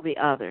all the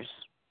others.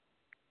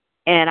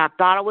 And I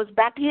thought I was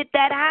about to hit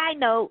that high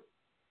note.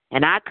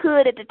 And I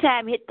could at the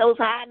time hit those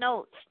high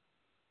notes.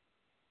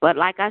 But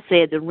like I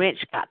said, the wrench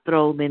got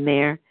thrown in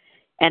there.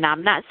 And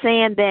I'm not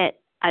saying that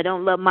I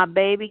don't love my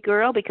baby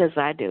girl, because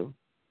I do.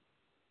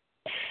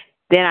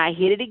 Then I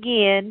hit it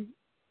again,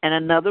 and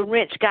another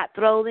wrench got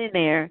thrown in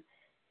there.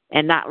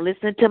 And not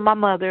listening to my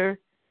mother,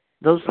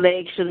 those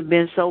legs should have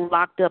been so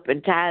locked up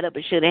and tied up.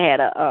 It should have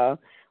had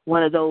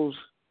one of those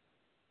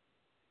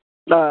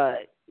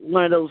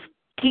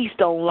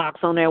keystone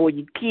locks on there where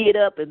you key it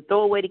up and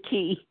throw away the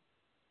key.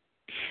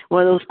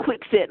 One of those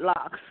quick set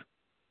locks.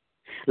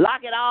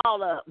 Lock it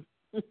all up.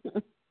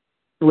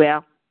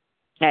 Well,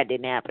 that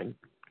didn't happen.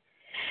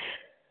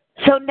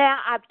 So now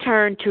I've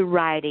turned to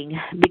writing,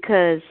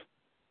 because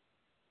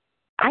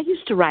I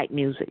used to write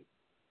music.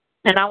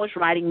 And I was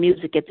writing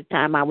music at the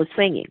time I was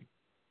singing.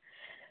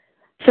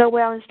 So,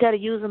 well, instead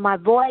of using my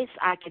voice,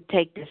 I could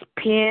take this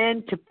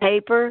pen to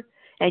paper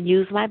and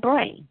use my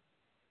brain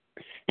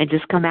and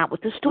just come out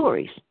with the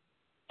stories.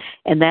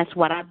 And that's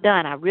what I've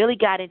done. I really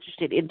got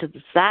interested into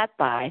the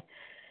sci-fi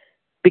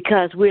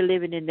because we're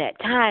living in that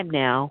time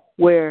now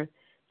where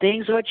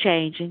things are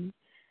changing,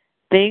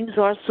 things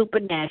are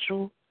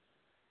supernatural,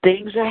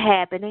 things are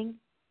happening,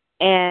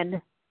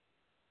 and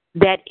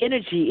that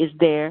energy is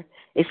there,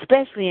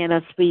 especially in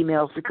us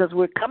females, because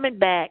we're coming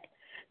back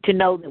to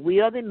know that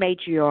we are the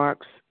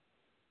matriarchs,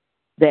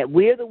 that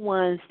we're the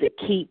ones that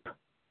keep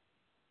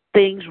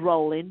things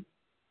rolling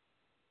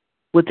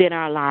within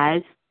our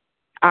lives.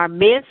 Our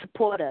men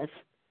support us,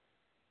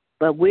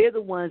 but we're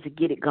the ones that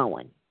get it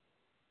going.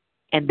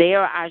 And they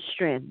are our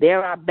strength.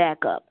 They're our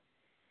backup.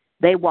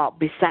 They walk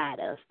beside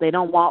us. They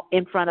don't walk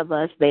in front of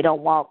us. They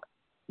don't walk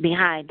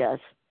behind us.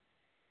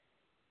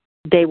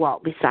 They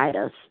walk beside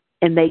us.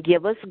 And they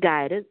give us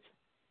guidance,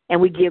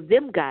 and we give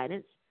them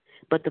guidance,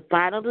 but the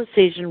final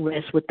decision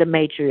rests with the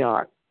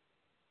matriarch.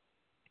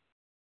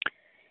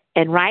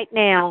 And right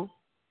now,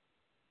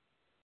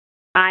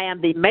 I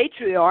am the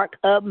matriarch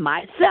of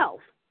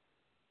myself,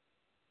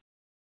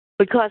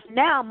 because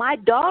now my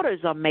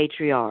daughters are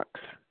matriarchs.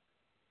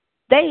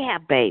 They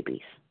have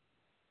babies.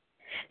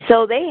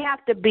 So they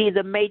have to be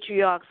the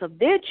matriarchs of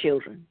their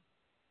children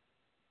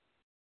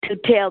to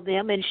tell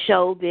them and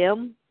show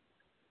them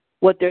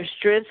what their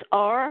strengths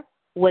are,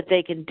 what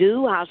they can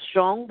do, how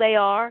strong they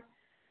are,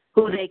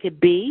 who they could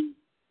be,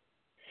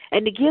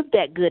 and to give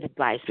that good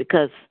advice,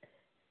 because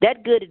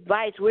that good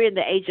advice, we're in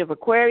the age of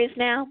Aquarius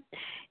now,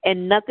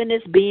 and nothing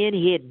is being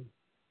hidden.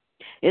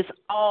 It's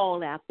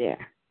all out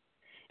there.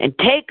 And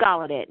take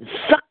all of that and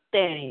suck that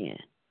in.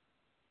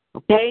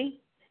 Okay?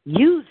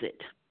 Use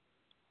it.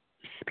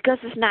 Because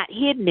it's not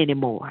hidden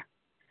anymore.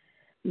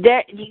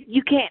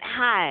 You can't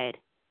hide.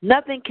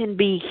 Nothing can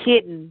be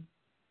hidden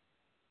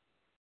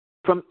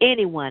from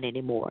anyone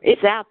anymore.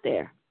 It's out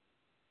there.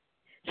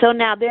 So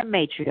now they're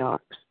matriarchs.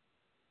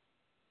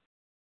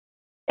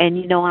 And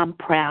you know, I'm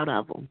proud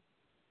of them.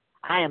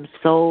 I am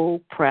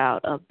so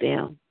proud of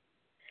them.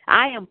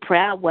 I am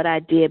proud of what I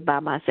did by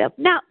myself.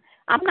 Now,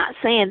 I'm not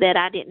saying that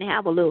I didn't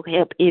have a little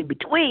help in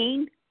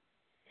between,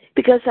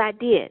 because I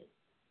did.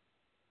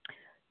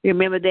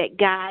 Remember that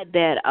guy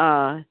that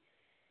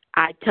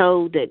I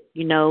told that,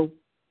 you know,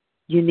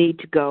 you need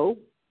to go?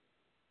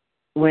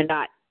 We're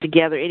not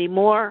together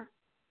anymore.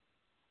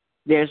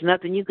 There's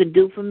nothing you can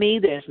do for me.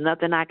 There's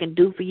nothing I can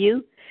do for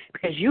you,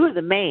 because you're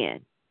the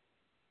man.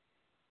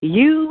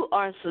 You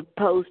are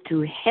supposed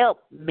to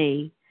help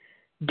me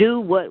do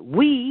what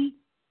we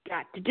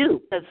got to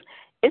do, because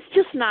it's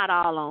just not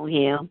all on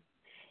him,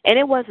 and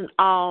it wasn't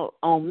all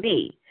on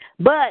me.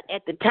 But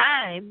at the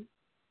time,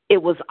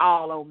 it was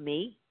all on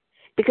me,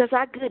 because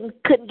I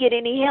couldn't get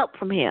any help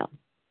from him.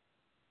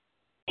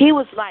 He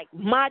was like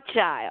my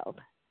child,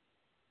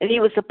 and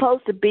he was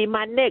supposed to be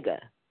my nigga,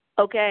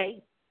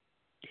 okay?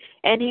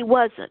 And he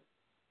wasn't.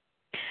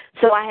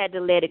 So I had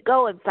to let it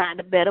go and find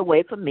a better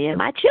way for me and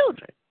my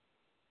children.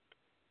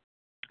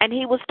 And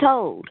he was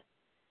told,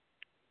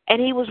 and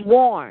he was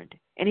warned,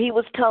 and he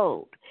was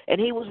told, and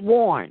he was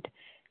warned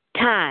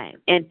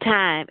time and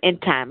time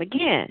and time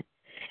again.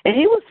 And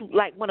he was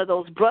like one of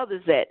those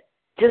brothers that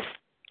just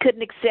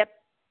couldn't accept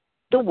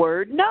the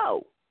word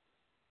no.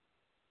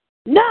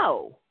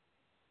 No.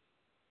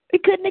 He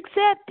couldn't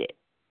accept it.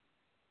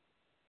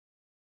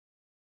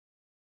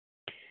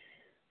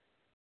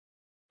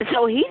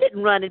 So he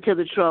didn't run into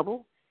the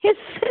trouble. His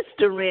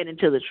sister ran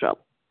into the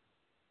trouble.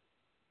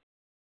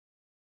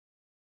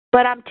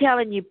 But I'm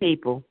telling you,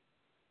 people,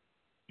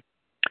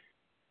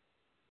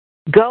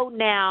 go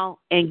now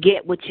and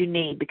get what you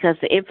need, because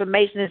the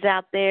information is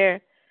out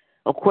there.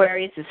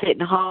 Aquarius is hitting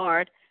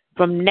hard.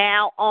 From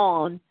now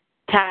on,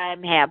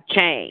 time have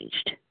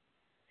changed.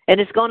 And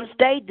it's going to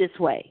stay this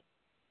way.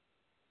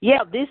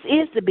 Yeah, this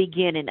is the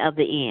beginning of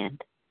the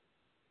end.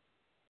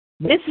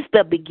 This is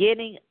the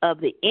beginning of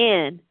the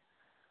end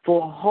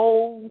for a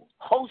whole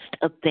host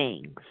of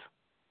things.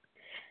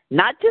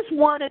 Not just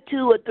one or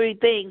two or three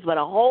things, but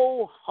a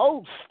whole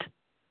host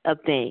of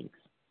things.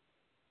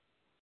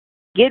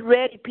 Get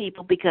ready,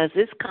 people, because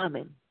it's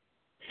coming.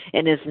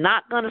 And it's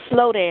not going to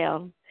slow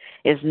down.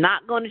 It's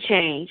not going to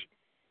change.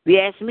 If you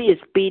ask me,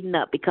 it's speeding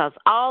up, because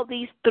all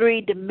these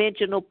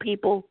three-dimensional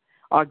people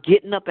are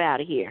getting up out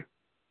of here.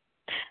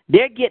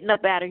 They're getting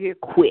up out of here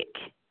quick.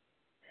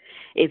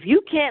 If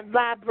you can't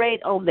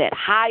vibrate on that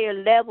higher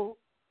level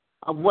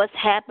of what's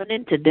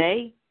happening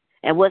today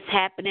and what's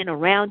happening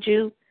around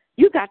you,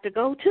 you got to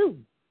go too.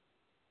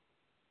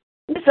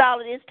 That's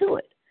all it is to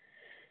it.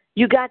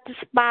 You got to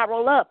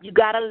spiral up. You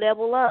got to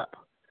level up.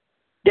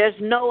 There's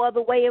no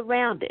other way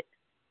around it.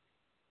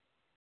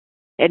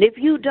 And if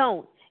you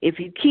don't, if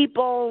you keep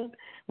on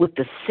with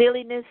the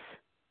silliness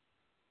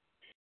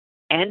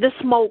and the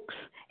smokes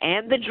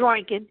and the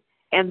drinking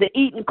and the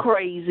eating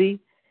crazy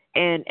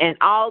and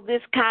all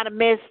this kind of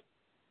mess,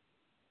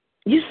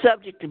 you're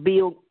subject to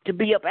be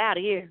up out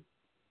of here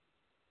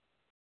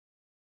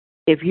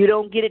if you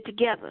don't get it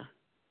together.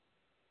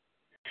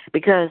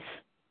 Because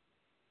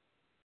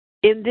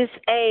in this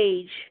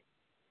age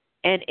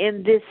and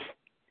in this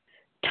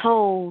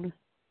tone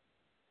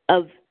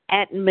of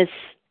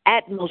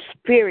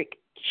atmospheric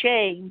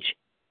change,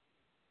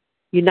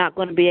 you're not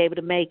going to be able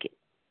to make it.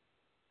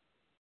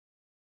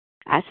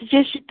 I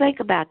suggest you think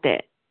about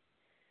that.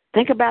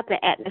 Think about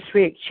the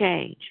atmospheric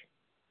change.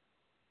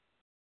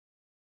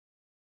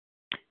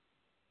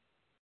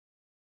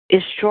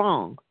 It's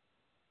strong.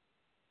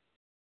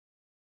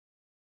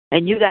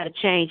 And you got to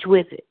change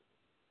with it.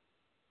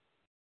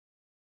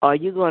 Or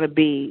you're going to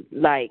be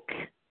like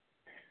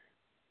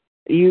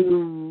I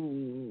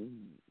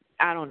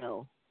don't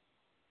know,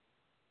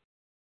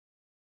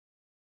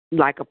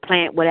 like a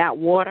plant without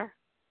water.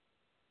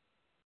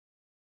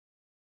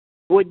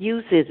 What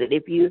use is it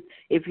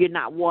if you're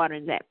not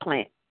watering that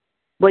plant?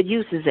 What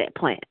use is that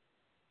plant?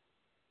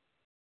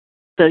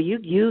 So you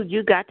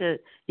got to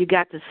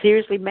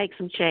seriously make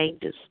some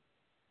changes.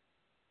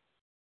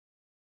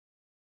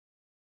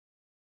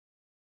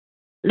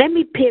 Let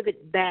me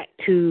pivot back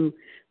to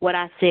what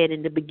I said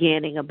in the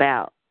beginning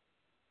about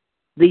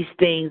these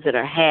things that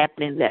are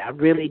happening that I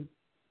really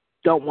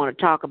don't want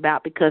to talk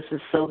about because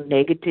it's so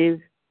negative.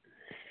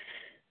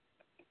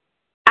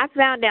 I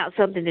found out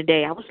something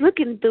today. I was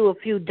looking through a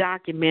few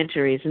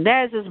documentaries, and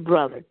there's this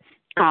brother.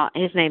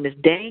 His name is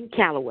Dane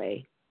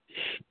Calloway.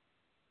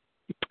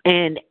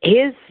 And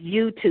his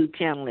YouTube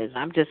channel is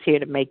I'm Just Here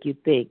to Make You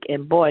Think.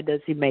 And boy,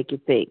 does he make you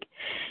think.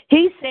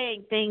 He's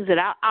saying things that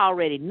I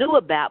already knew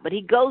about, but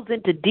he goes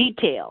into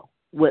detail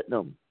with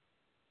them.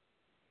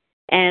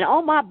 And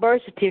on my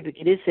birth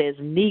certificate, it says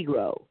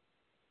Negro.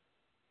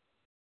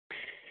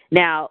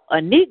 Now, a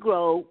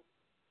Negro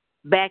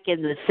back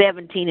in the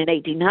 17 and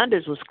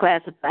 1800s was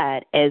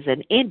classified as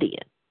an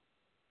Indian.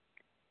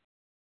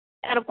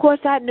 And of course,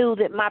 I knew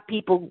that my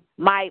people,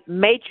 my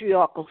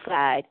matriarchal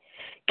side,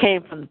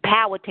 came from the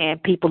Powhatan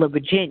people of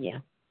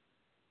Virginia.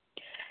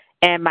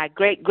 And my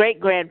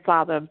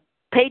great-great-grandfather,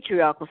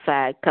 patriarchal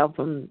side, come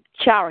from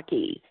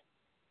Cherokees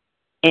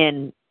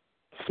in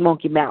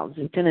Smoky Mountains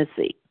in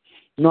Tennessee,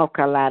 North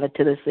Carolina,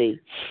 Tennessee.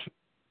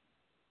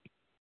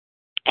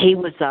 He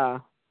was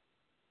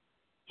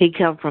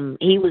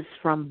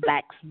from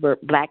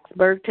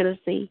Blacksburg,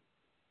 Tennessee,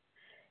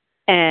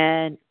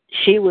 and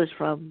she was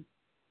from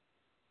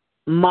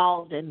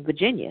Malden,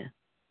 Virginia,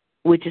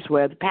 which is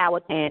where the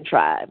Powhatan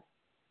tribe.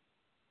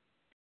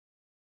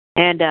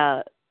 And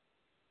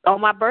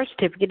on my birth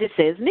certificate, it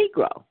says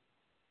Negro.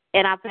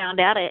 And I found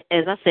out,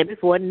 as I said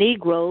before,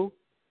 Negro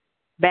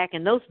back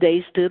in those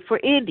days stood for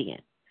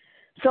Indian.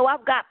 So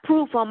I've got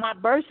proof on my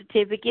birth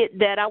certificate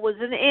that I was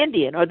an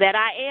Indian or that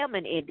I am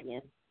an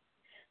Indian.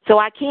 So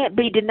I can't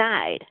be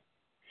denied.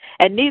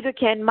 And neither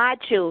can my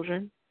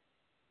children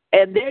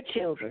and their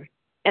children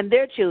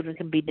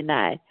can be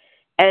denied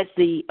as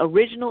the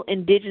original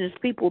indigenous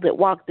people that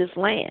walked this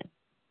land.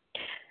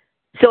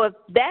 So if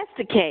that's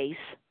the case,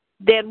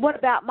 then what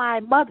about my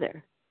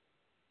mother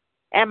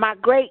and my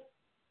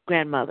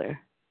great-grandmother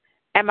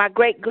and my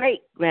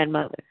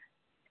great-great-grandmother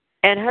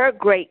and her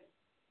grandmother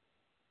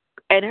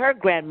and her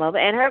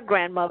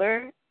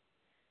grandmother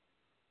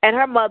and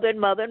her mother and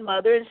mother and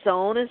mother and so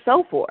on and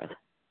so forth?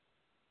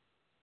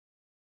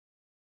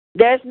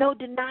 There's no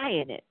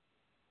denying it.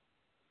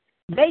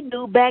 They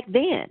knew back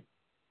then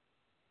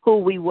who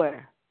we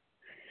were.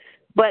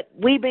 But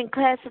we've been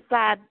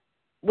classified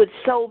with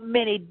so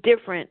many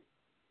different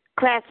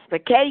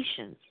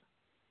classifications.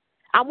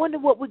 I wonder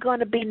what we're going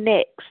to be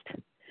next,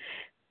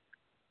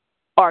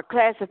 or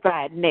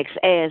classified next,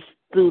 as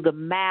through the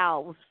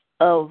mouths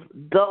of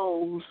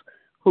those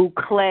who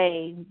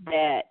claim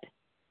that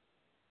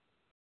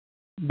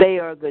they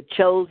are the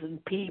chosen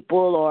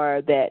people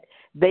or that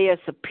they are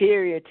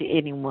superior to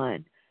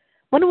anyone.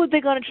 Wonder what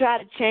they're going to try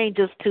to change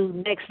us to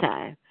next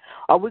time.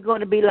 Are we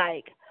going to be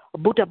like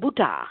Buta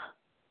Buta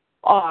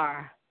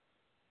or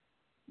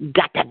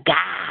Gata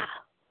Ga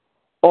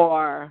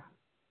or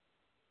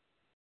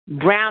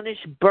brownish,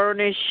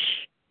 burnish,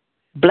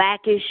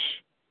 blackish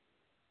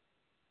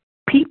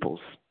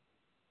peoples?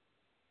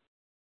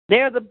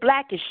 They're the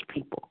blackish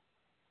people.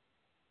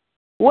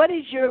 What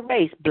is your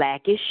race?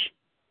 Blackish?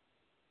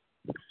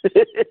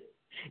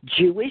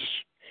 Jewish?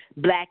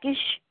 Blackish?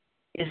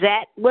 Is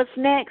that what's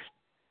next?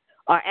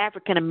 Or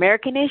African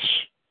Americanish?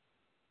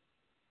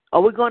 Are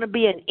we going to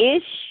be an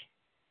ish?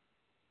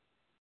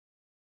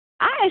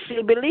 I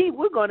actually believe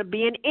we're going to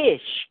be an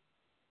ish.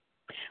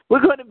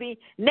 We're going to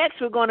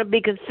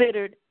be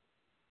considered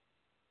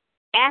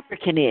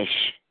Africanish.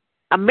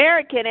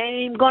 American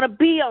ain't even going to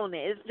be on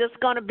it. It's just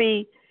going to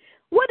be,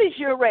 what is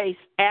your race?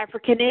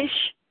 Africanish?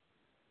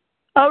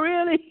 Oh,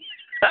 really?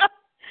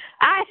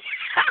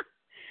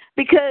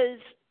 Because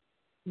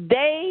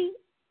the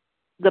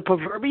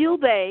proverbial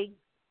they,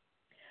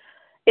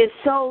 is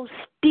so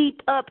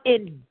steeped up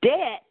in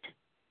debt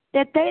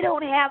that they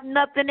don't have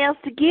nothing else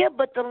to give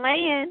but the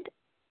land.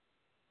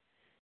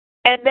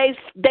 And they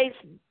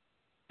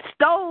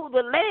stole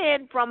the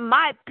land from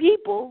my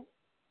people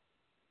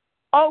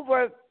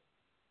over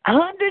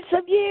hundreds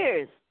of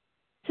years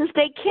since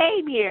they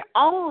came here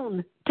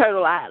on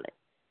Turtle Island.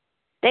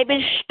 They've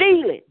been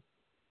stealing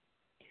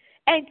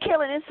and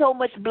killing, and so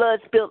much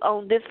blood spilled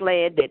on this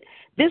land that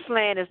this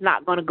land is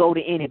not going to go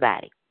to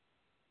anybody.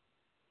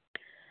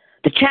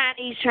 The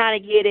Chinese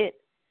trying to get it,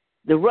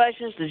 the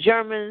Russians, the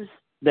Germans,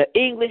 the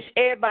English,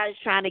 everybody's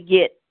trying to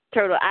get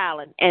Turtle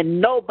Island,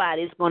 and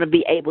nobody's going to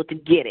be able to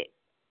get it.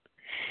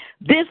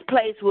 This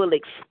place will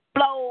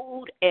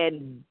explode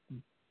and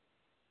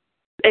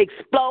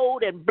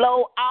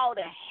blow all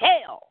to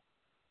hell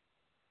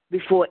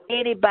before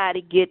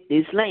anybody get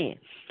this land.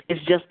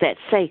 It's just that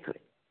sacred.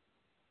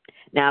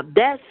 Now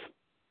that's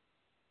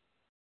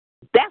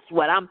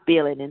what I'm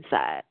feeling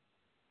inside.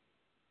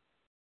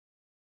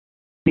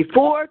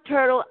 Before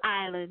Turtle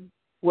Island,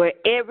 where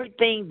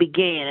everything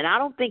began, and I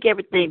don't think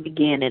everything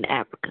began in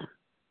Africa,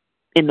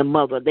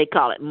 they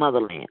call it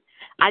motherland.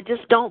 I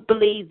just don't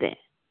believe that.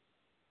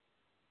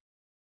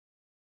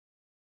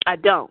 I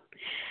don't.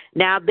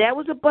 Now, there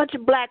was a bunch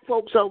of black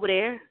folks over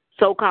there,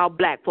 so-called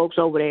black folks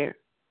over there,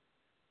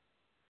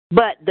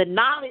 but the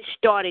knowledge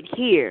started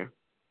here,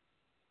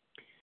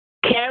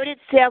 carried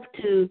itself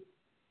to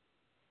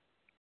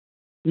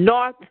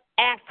North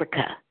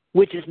Africa,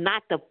 which is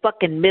not the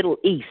fucking Middle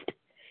East.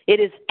 It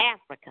is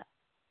Africa.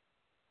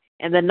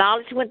 And the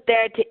knowledge went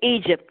there to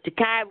Egypt, to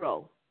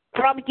Cairo,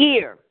 from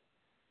here.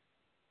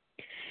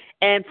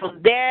 And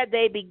from there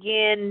they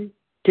began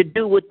to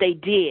do what they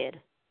did.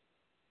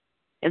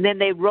 And then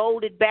they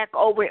rolled it back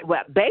over.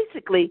 Well,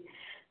 basically,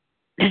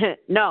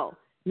 no,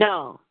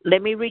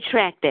 let me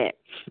retract that.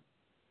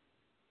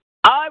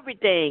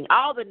 Everything,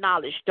 all the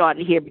knowledge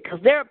started here because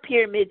there are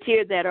pyramids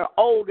here that are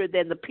older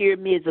than the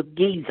pyramids of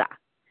Giza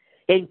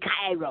in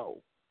Cairo,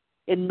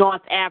 in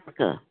North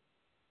Africa.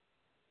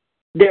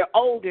 They're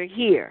older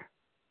here.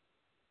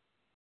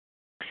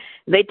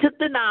 They took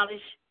the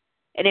knowledge,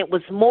 and it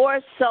was more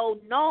so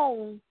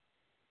known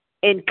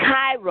in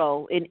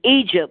Cairo, in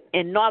Egypt,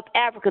 in North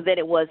Africa than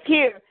it was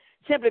here,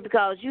 simply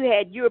because you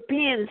had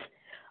Europeans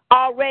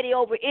already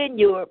over in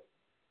Europe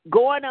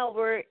going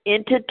over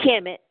into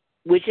Kemet,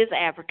 which is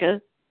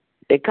Africa.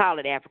 They call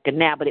it Africa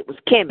now, but it was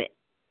Kemet.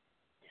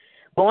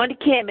 Going to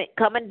Kemet,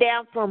 coming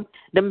down from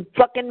them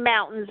fucking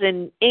mountains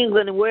in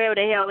England and wherever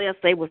the hell else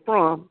they were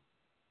from.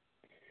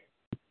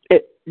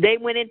 They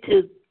went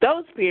into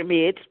those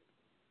pyramids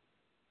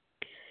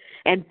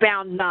and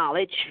found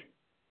knowledge.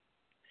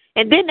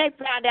 And then they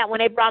found out when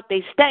they brought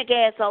their stank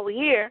ass over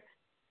here,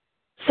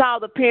 saw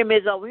the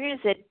pyramids over here and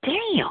said,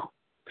 damn,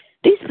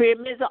 these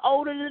pyramids are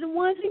older than the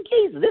ones in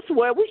Giza. This is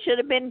where we should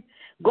have been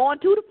going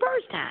to the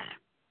first time.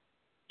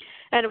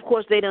 And, of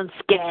course, they done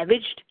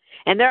scavenged.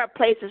 And there are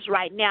places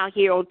right now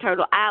here on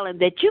Turtle Island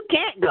that you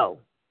can't go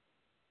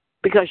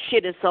because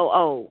shit is so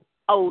old,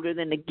 older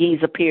than the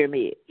Giza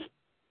pyramids.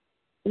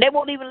 They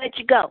won't even let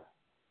you go.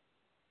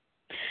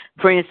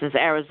 For instance,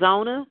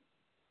 Arizona,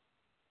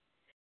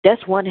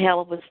 that's one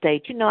hell of a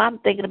state. You know, I'm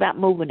thinking about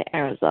moving to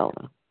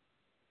Arizona.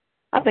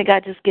 I think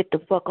I just get the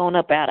fuck on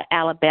up out of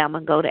Alabama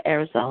and go to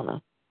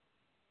Arizona.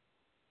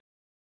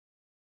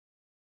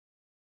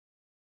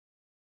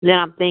 Then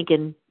I'm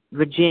thinking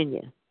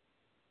Virginia.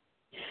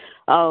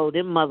 Oh,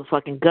 them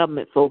motherfucking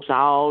government folks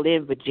are all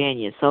in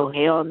Virginia, so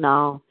hell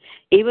no.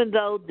 Even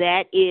though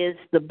that is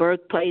the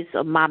birthplace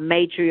of my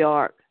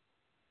matriarch,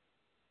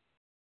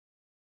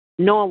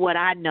 knowing what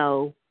I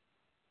know,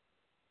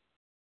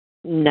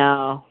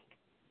 no.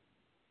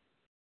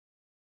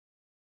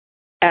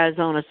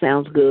 Arizona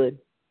sounds good.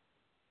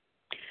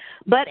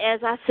 But as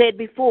I said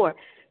before,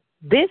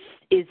 this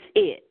is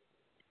it.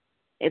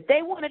 If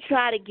they want to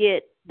try to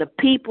get the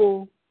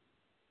people,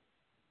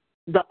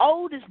 the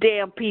oldest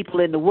damn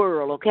people in the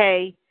world,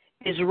 okay,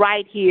 is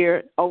right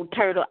here on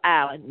Turtle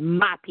Island,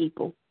 my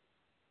people.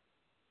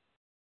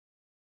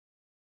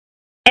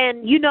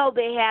 And you know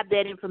they have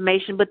that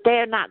information, but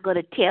they're not going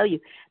to tell you.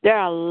 There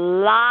are a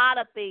lot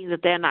of things that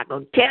they're not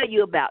going to tell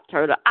you about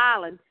Turtle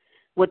Island,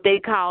 what they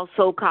call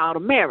so-called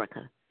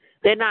America.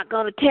 They're not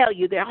going to tell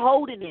you. They're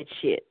holding that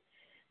shit.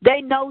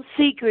 They know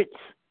secrets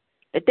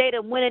that they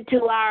done went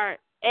into our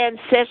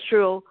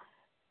ancestral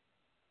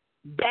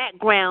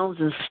backgrounds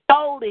and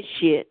stole this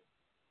shit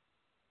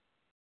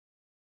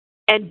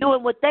and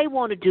doing what they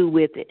want to do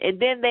with it. And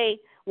then they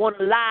want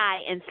to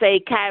lie and say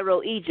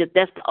Cairo, Egypt,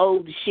 that's the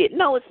oldest shit.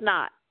 No, it's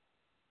not.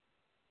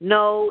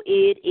 No,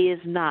 it is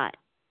not.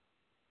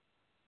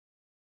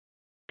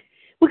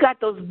 We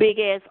got those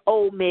big-ass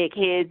Olmec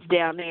heads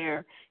down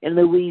there in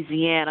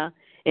Louisiana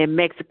and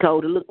Mexico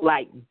that look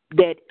like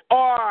that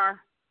are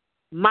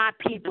my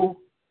people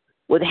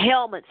with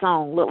helmets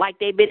on. Look like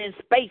they've been in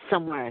space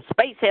somewhere,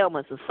 space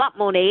helmets or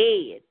something on their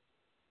head.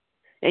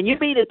 And you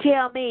mean to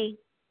tell me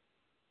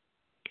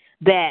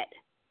that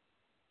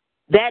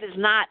that is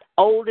not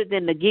older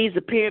than the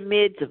Giza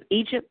pyramids of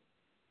Egypt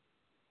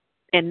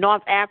in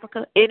North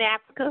Africa, in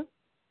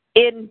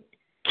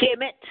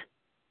Kemet?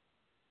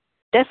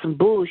 That's some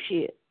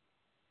bullshit.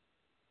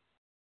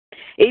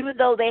 Even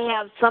though they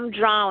have some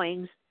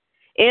drawings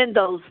in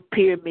those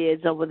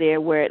pyramids over there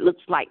where it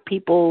looks like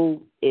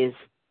people is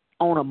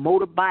on a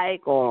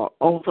motorbike or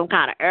on some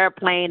kind of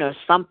airplane or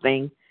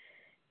something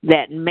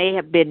that may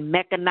have been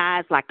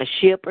mechanized like a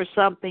ship or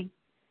something.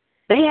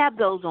 They have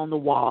those on the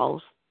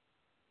walls.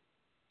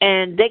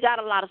 And they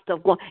got a lot of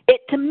stuff going.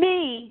 To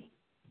me,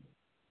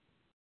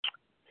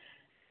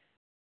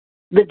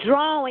 the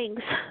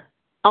drawings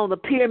on the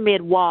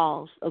pyramid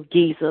walls of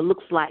Giza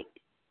looks like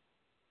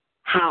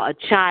how a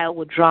child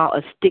would draw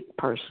a stick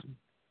person.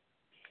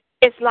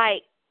 It's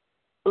like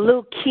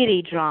little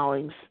kitty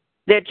drawings.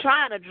 They're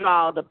trying to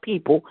draw the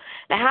people.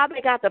 Now, how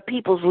they got the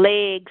people's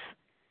legs,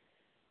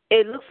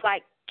 it looks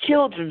like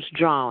children's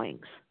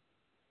drawings.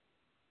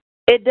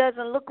 It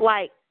doesn't look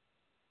like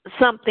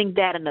something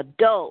that an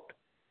adult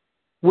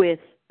with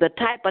the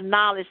type of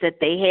knowledge that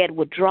they had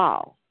would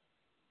draw.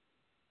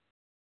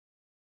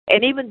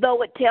 And even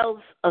though it tells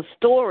a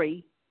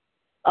story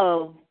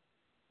of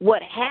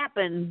what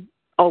happened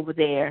over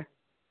there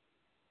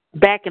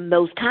back in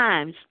those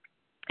times,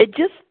 it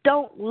just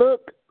don't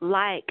look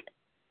like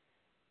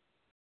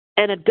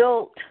an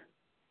adult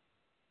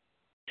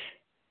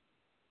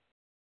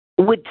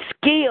with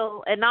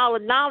skill and all the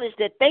knowledge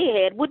that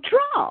they had would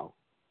draw.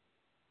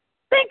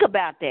 Think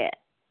about that.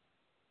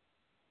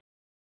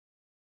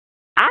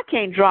 I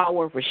can't draw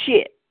worth of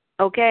shit,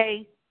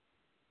 okay?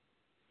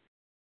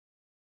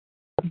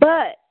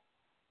 But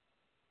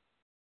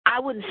I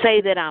wouldn't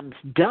say that I'm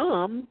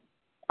dumb,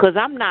 because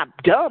I'm not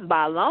dumb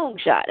by a long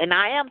shot, and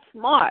I am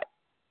smart.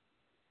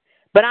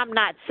 But I'm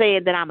not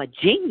saying that I'm a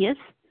genius.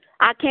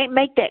 I can't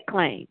make that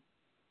claim.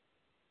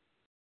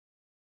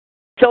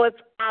 So if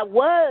I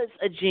was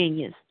a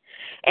genius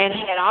and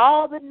had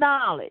all the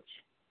knowledge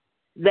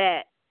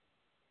that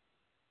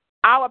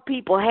our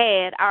people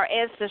had, our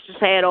ancestors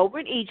had over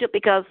in Egypt,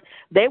 because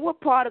they were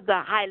part of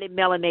the highly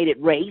melanated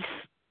race,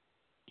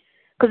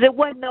 because there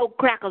wasn't no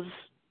crackers,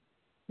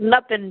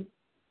 nothing.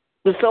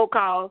 The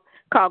so-called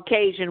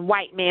Caucasian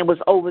white man was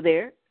over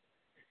there.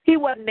 He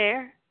wasn't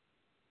there.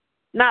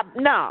 Wasn't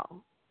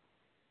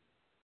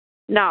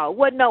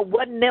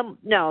them.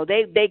 No,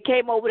 they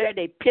came over there.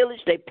 They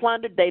pillaged, they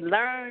plundered, they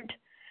learned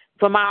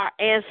from our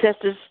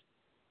ancestors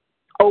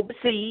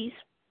overseas,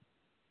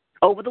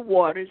 over the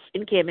waters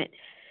in Kemet,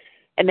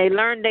 and they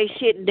learned their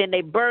shit, and then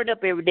they burned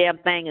up every damn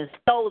thing and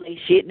stole their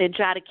shit, and then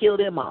tried to kill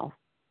them off.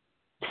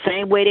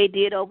 Same way they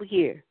did over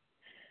here.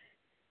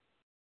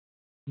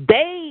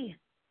 They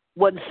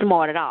wasn't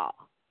smart at all,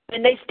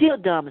 and they still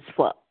dumb as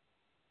fuck,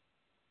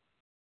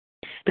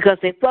 because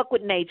they fuck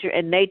with nature,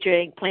 and nature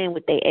ain't playing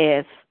with their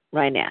ass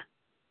right now.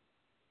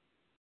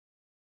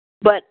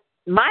 But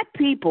my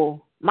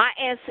people, my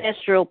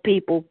ancestral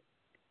people,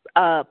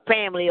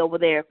 family over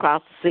there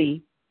across the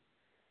sea,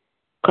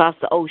 across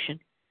the ocean,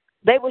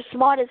 they were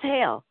smart as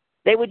hell.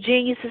 They were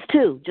geniuses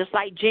too, just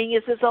like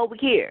geniuses over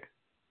here.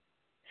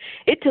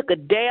 It took a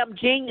damn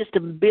genius to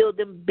build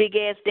them big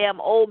ass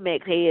damn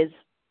Olmec heads.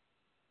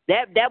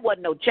 That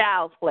wasn't no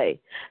child's play.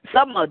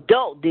 Some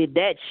adult did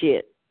that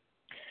shit.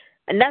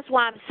 And that's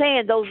why I'm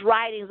saying those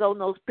writings on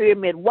those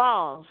pyramid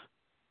walls,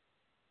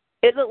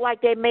 it looked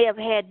like they may have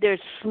had their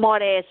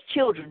smart ass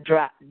children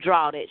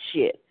draw that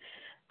shit.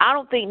 I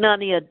don't think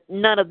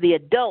none of the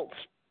adults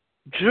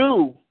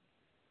drew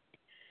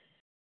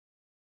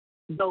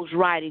those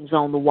writings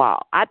on the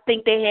wall. I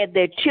think they had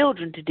their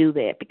children to do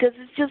that, because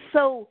it's just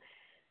so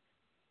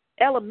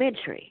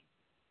elementary.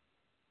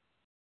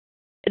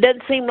 It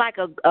doesn't seem like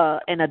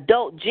an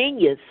adult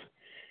genius.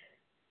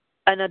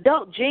 An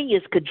adult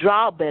genius could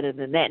draw better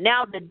than that.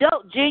 Now, the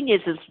adult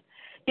geniuses,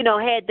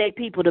 had their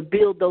people to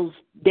build those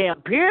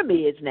damn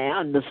pyramids now,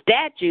 and the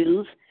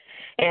statues,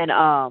 and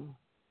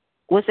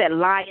what's that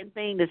lion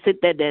thing that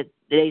sit there that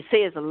they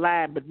say is a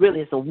lion, but really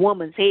it's a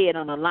woman's head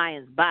on a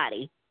lion's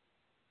body?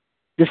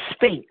 The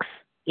Sphinx.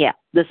 Yeah,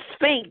 the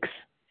Sphinx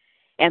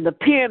and the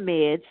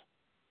pyramids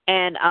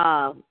and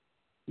all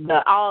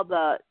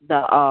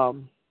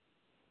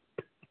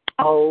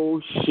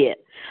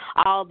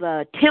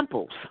the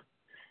temples.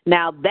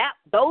 Now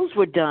those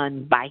were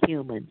done by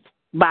humans,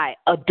 by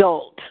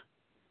adult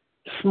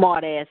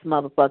smart ass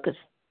motherfuckers.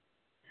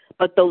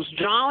 But those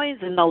drawings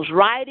and those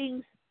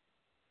writings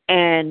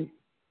and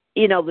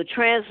the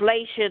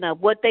translation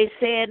of what they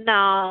said,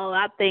 no,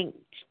 I think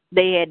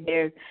they had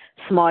their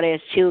smart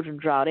ass children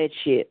draw that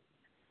shit.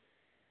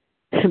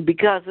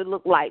 Because it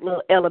looked like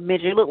little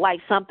elementary. It looked like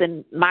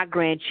something my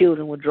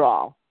grandchildren would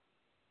draw.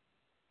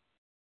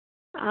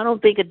 I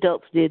don't think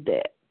adults did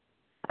that.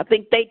 I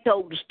think they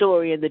told the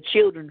story and the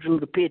children drew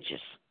the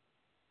pictures.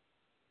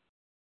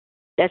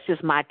 That's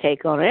just my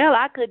take on it. Hell,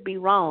 I could be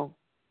wrong.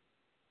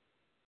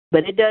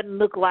 But it doesn't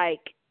look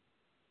like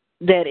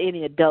that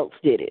any adults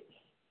did it.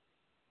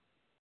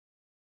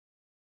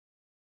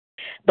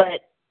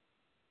 But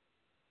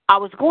I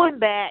was going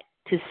back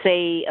to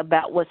say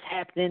about what's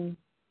happening.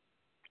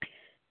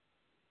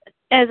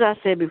 As I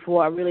said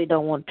before, I really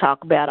don't want to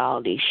talk about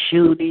all these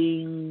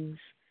shootings.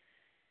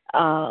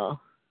 I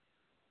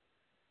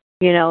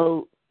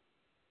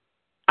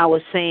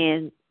was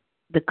saying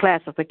the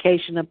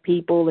classification of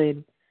people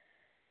and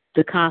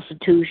the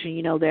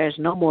Constitution. There's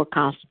no more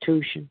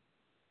Constitution.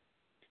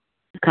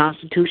 The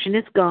Constitution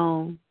is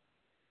gone.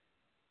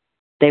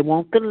 They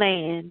want the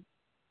land.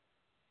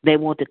 They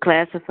want to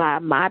classify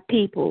my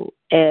people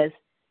as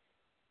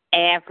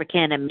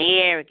African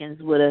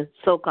Americans with a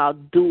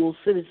so-called dual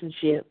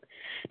citizenship,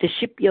 to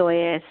ship your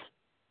ass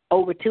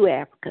over to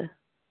Africa,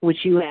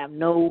 which you have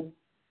no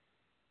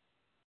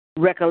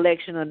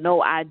recollection or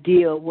no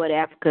idea of what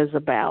Africa is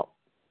about.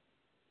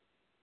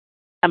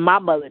 And my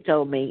mother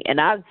told me, and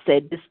I've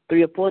said this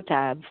 3 or 4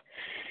 times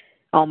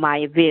on my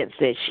events,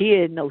 that she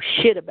didn't know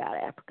shit about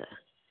Africa.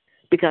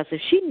 Because if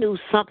she knew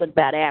something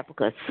about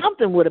Africa,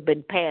 something would have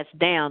been passed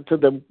down to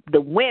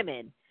the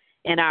women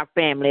in our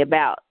family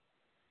about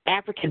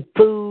African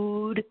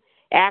food,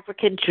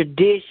 African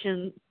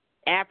tradition,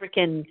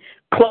 African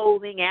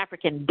clothing,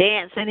 African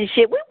dancing and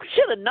shit. We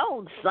should have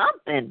known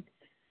something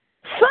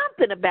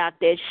about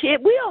that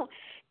shit. We don't,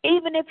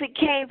 even if it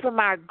came from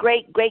our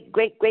great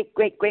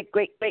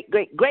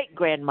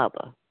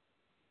grandmother.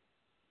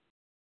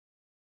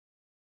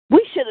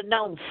 We should have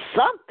known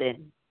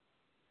something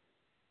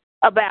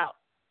about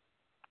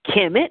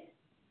Kemet.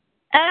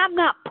 And I'm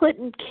not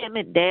putting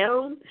Kemet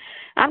down.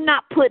 I'm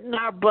not putting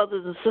our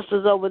brothers and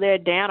sisters over there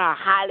down, our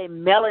highly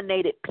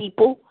melanated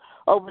people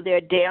over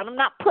there down. I'm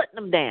not putting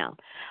them down.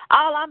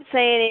 All I'm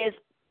saying is,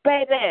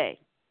 baby,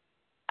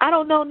 I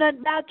don't know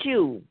nothing about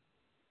you.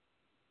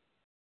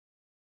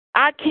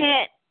 I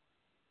can't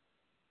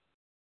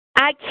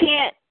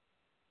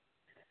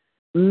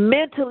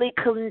mentally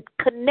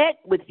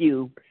connect with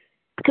you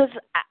because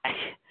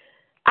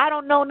I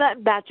don't know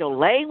nothing about your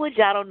language.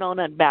 I don't know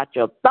nothing about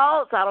your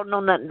thoughts. I don't know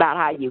nothing about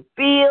how you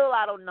feel.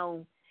 I don't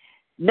know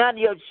none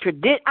of your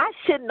tradition. I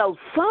should know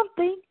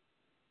something.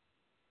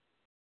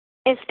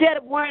 Instead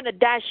of wearing a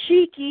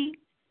dashiki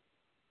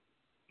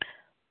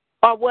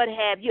or what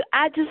have you,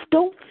 I just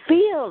don't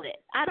feel it.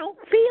 I don't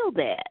feel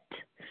that.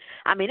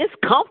 I mean, it's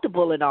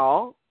comfortable and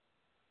all,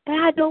 but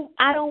I don't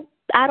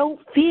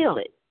feel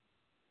it.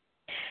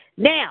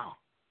 Now,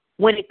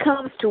 when it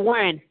comes to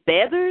wearing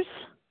feathers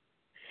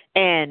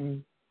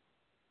and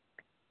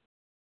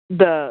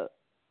the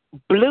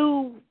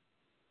blue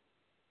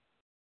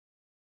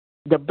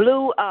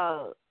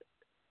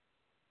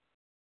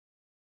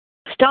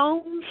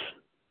stones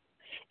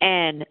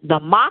and the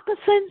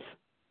moccasins,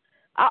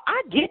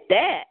 I get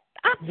that.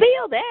 I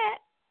feel that.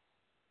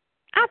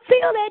 I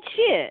feel that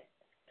shit.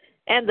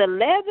 And the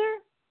leather,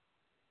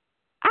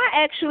 I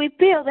actually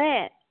feel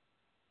that.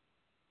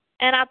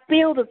 And I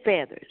feel the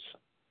feathers.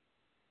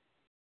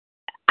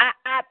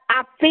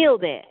 I feel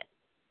that.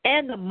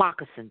 And the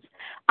moccasins.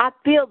 I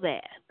feel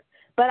that.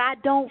 But I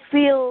don't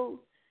feel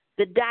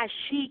the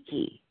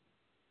dashiki.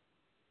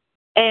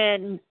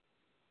 And,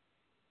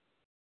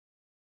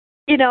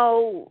 you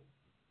know,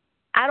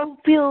 I don't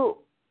feel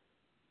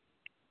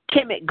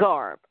Kemet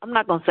garb. I'm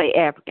not going to say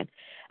African.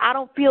 I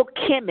don't feel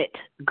Kemet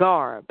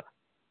garb. Of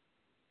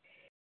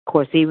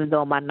course, even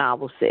though my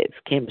novel says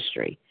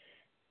Kemetstry.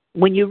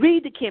 When you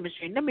read the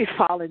Kemetstry, let me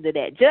fall into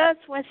that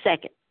just 1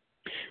 second.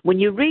 When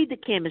you read the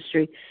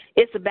Kemetstry,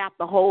 it's about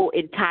the whole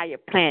entire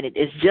planet.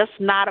 It's just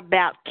not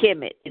about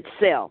Kemet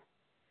itself.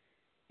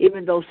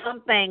 Even though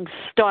some things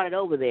started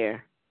over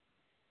there,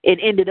 it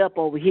ended up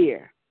over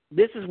here.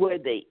 This is where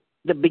the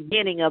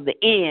beginning of the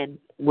end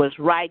was,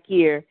 right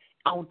here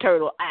on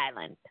Turtle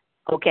Island.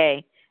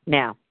 Okay?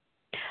 Now,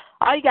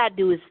 all you got to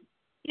do is,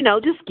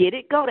 just get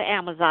it. Go to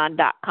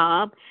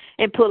Amazon.com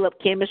and pull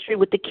up Kemetstry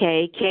with the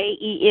K,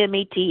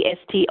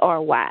 Kemetstry.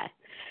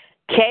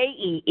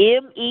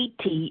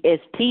 Kemetstry.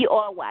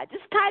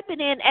 Just type it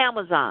in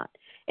Amazon,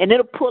 and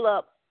it'll pull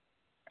up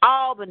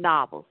all the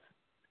novels,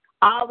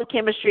 all the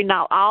Kemetstry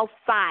novels, all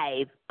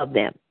 5 of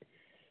them.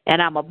 And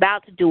I'm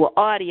about to do an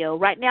audio.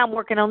 Right now I'm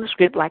working on the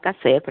script, like I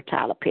said, for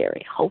Tyler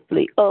Perry.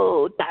 Hopefully,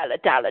 Tyler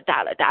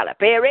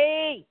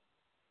Perry!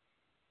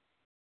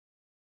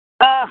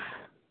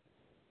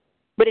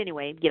 But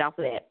anyway, get off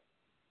of that.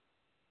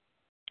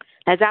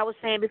 As I was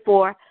saying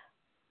before,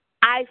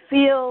 I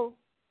feel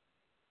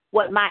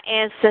what my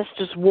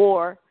ancestors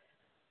wore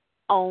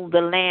on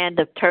the land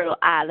of Turtle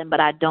Island, but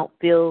I don't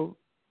feel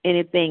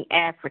anything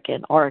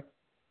African or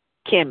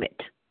Kemet.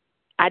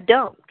 I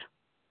don't.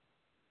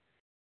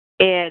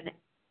 And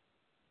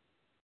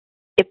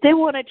if they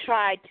want to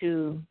try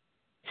to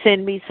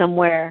send me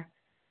somewhere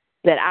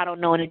that I don't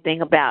know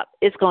anything about,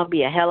 it's going to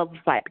be a hell of a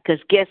fight. Because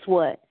guess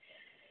what?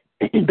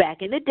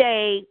 Back in the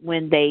day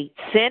when they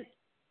sent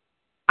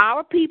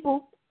our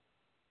people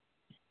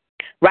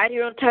right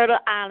here on Turtle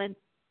Island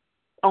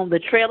on the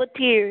Trail of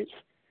Tears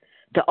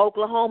to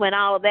Oklahoma and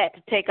all of that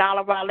to take all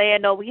of our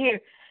land over here,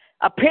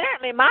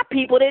 apparently my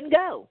people didn't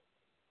go.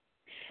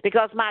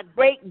 Because my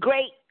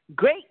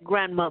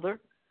great-great-great-grandmother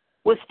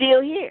was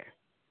still here.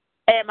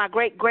 And my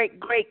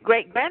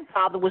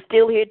great-great-great-great-grandfather was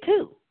still here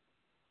too.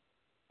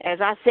 As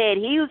I said,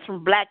 he was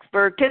from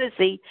Blacksburg,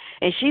 Tennessee,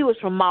 and she was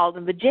from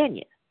Malden,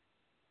 Virginia.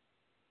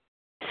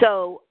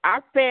 So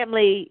our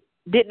family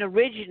didn't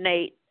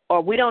originate,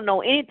 or we don't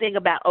know anything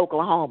about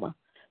Oklahoma.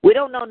 We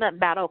don't know nothing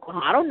about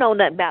Oklahoma. I don't know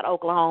nothing about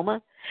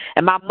Oklahoma.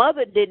 And my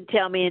mother didn't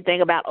tell me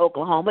anything about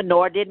Oklahoma,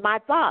 nor did my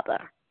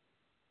father.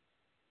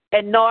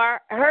 And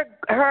nor her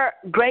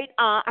great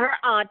aunt, her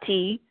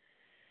auntie,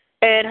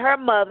 and her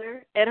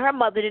mother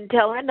didn't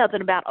tell her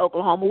nothing about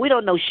Oklahoma. We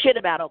don't know shit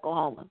about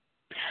Oklahoma.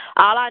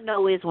 All I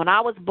know is when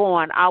I was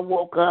born, I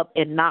woke up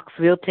in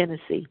Knoxville,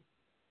 Tennessee.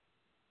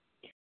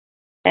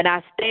 And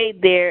I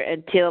stayed there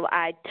until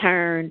I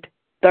turned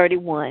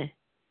 31.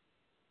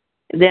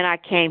 Then I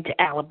came to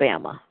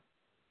Alabama.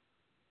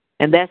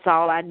 And that's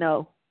all I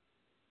know.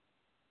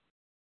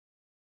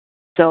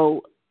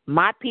 So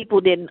my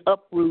people didn't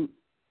uproot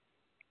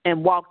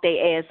and walk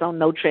their ass on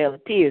no Trail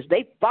of Tears.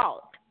 They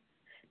fought.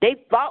 They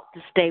fought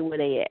to stay where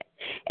they at.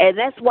 And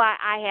that's why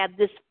I have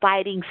this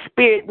fighting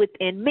spirit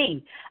within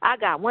me. I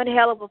got one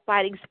hell of a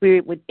fighting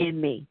spirit within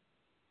me.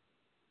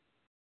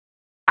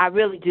 I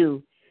really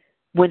do.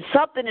 When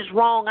something is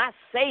wrong, I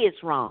say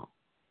it's wrong.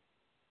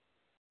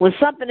 When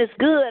something is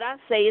good, I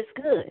say it's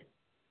good.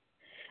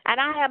 And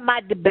I have my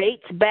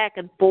debates back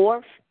and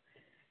forth,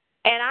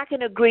 and I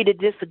can agree to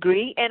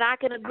disagree, and I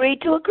can agree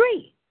to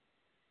agree.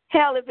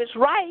 Hell, if it's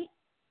right,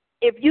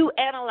 if you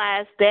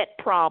analyze that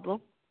problem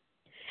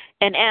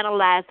and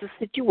analyze the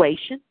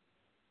situation,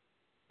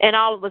 and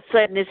all of a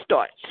sudden it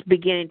starts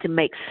beginning to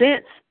make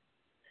sense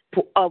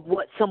of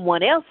what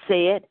someone else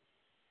said,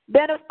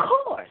 then of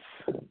course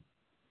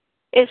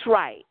it's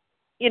right.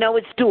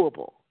 It's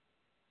doable.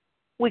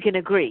 We can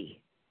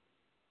agree.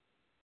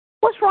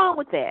 What's wrong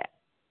with that?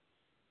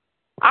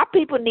 Our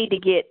people need to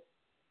get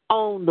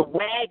on the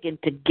wagon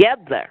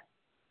together.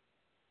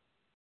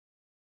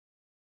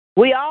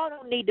 We all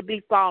don't need to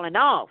be falling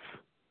off.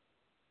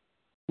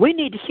 We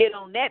need to get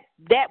on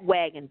that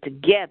wagon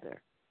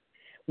together.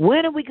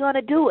 When are we going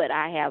to do it?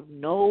 I have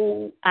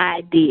no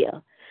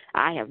idea.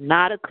 I have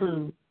not a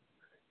clue.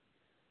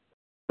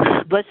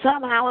 But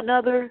somehow or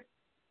another,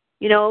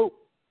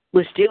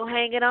 we're still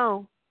hanging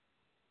on.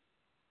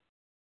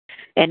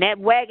 And that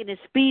wagon is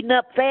speeding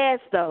up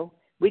fast, though.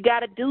 We got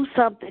to do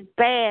something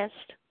fast.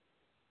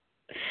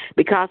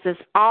 Because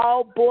it's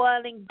all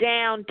boiling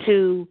down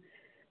to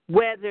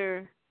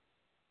whether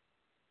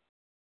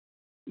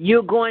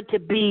you're going to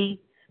be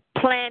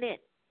planted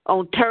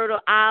on Turtle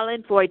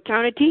Island for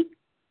eternity,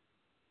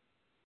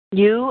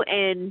 you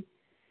and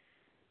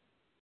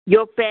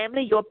your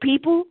family, your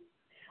people,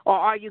 or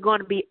are you going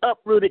to be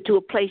uprooted to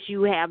a place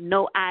you have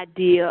no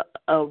idea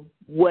of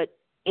what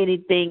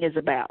anything is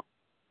about?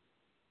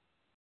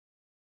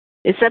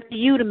 It's up to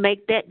you to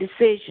make that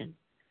decision.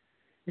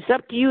 It's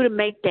up to you to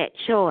make that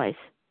choice.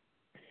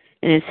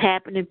 And it's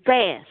happening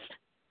fast.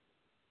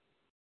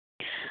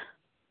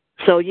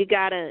 So you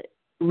got to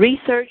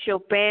research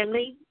your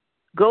family.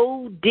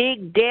 Go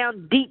dig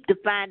down deep to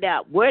find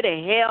out where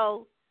the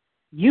hell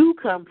you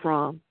come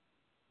from.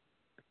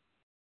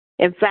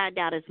 And find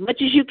out as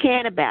much as you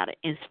can about it.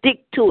 And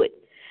stick to it.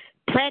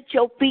 Plant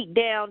your feet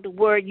down to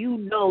where you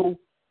know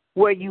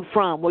where you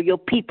from, where your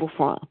people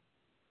from.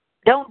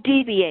 Don't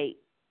deviate.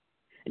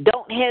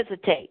 Don't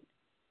hesitate.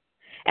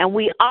 And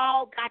we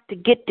all got to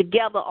get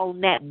together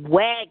on that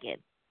wagon,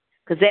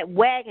 because that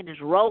wagon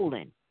is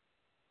rolling.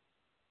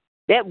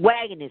 That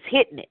wagon is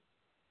hitting it.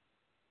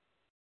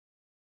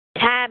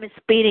 Time is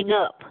speeding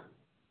up.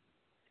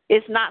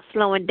 It's not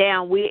slowing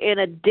down. We're in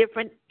a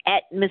different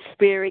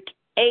atmospheric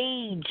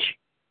age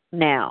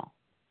now.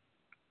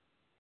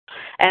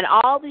 And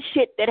all the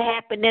shit that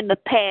happened in the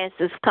past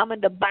is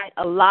coming to bite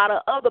a lot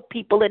of other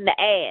people in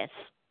the ass.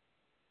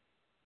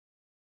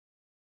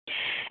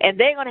 And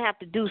they're going to have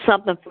to do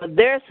something for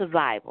their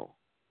survival.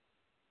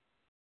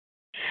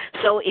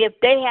 So if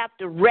they have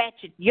to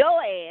ratchet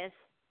your ass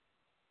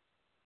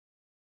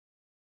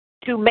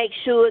to make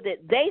sure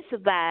that they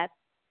survive,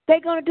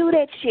 they're going to do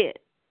that shit.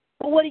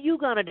 But what are you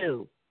going to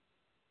do?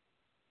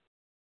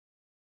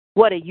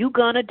 What are you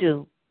going to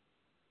do?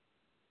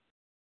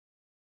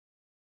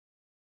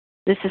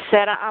 This is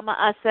SETA. I'm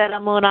SETA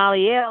Moon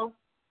Aliel.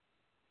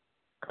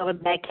 Coming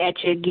back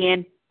at you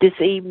again this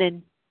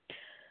evening.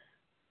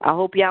 I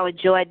hope y'all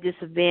enjoyed this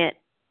event.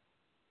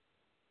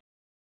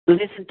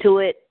 Listen to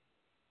it.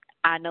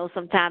 I know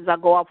sometimes I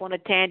go off on a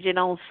tangent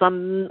on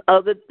some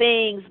other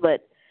things,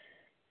 but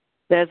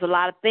there's a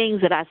lot of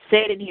things that I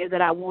said in here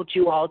that I want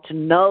you all to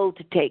know,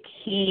 to take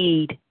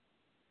heed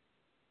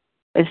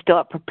and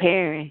start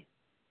preparing.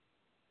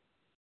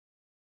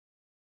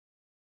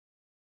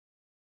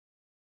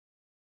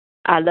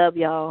 I love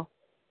y'all.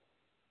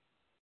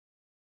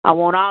 I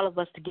want all of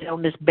us to get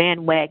on this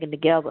bandwagon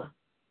together.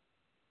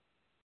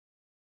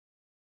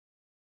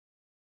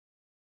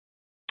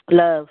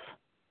 Love.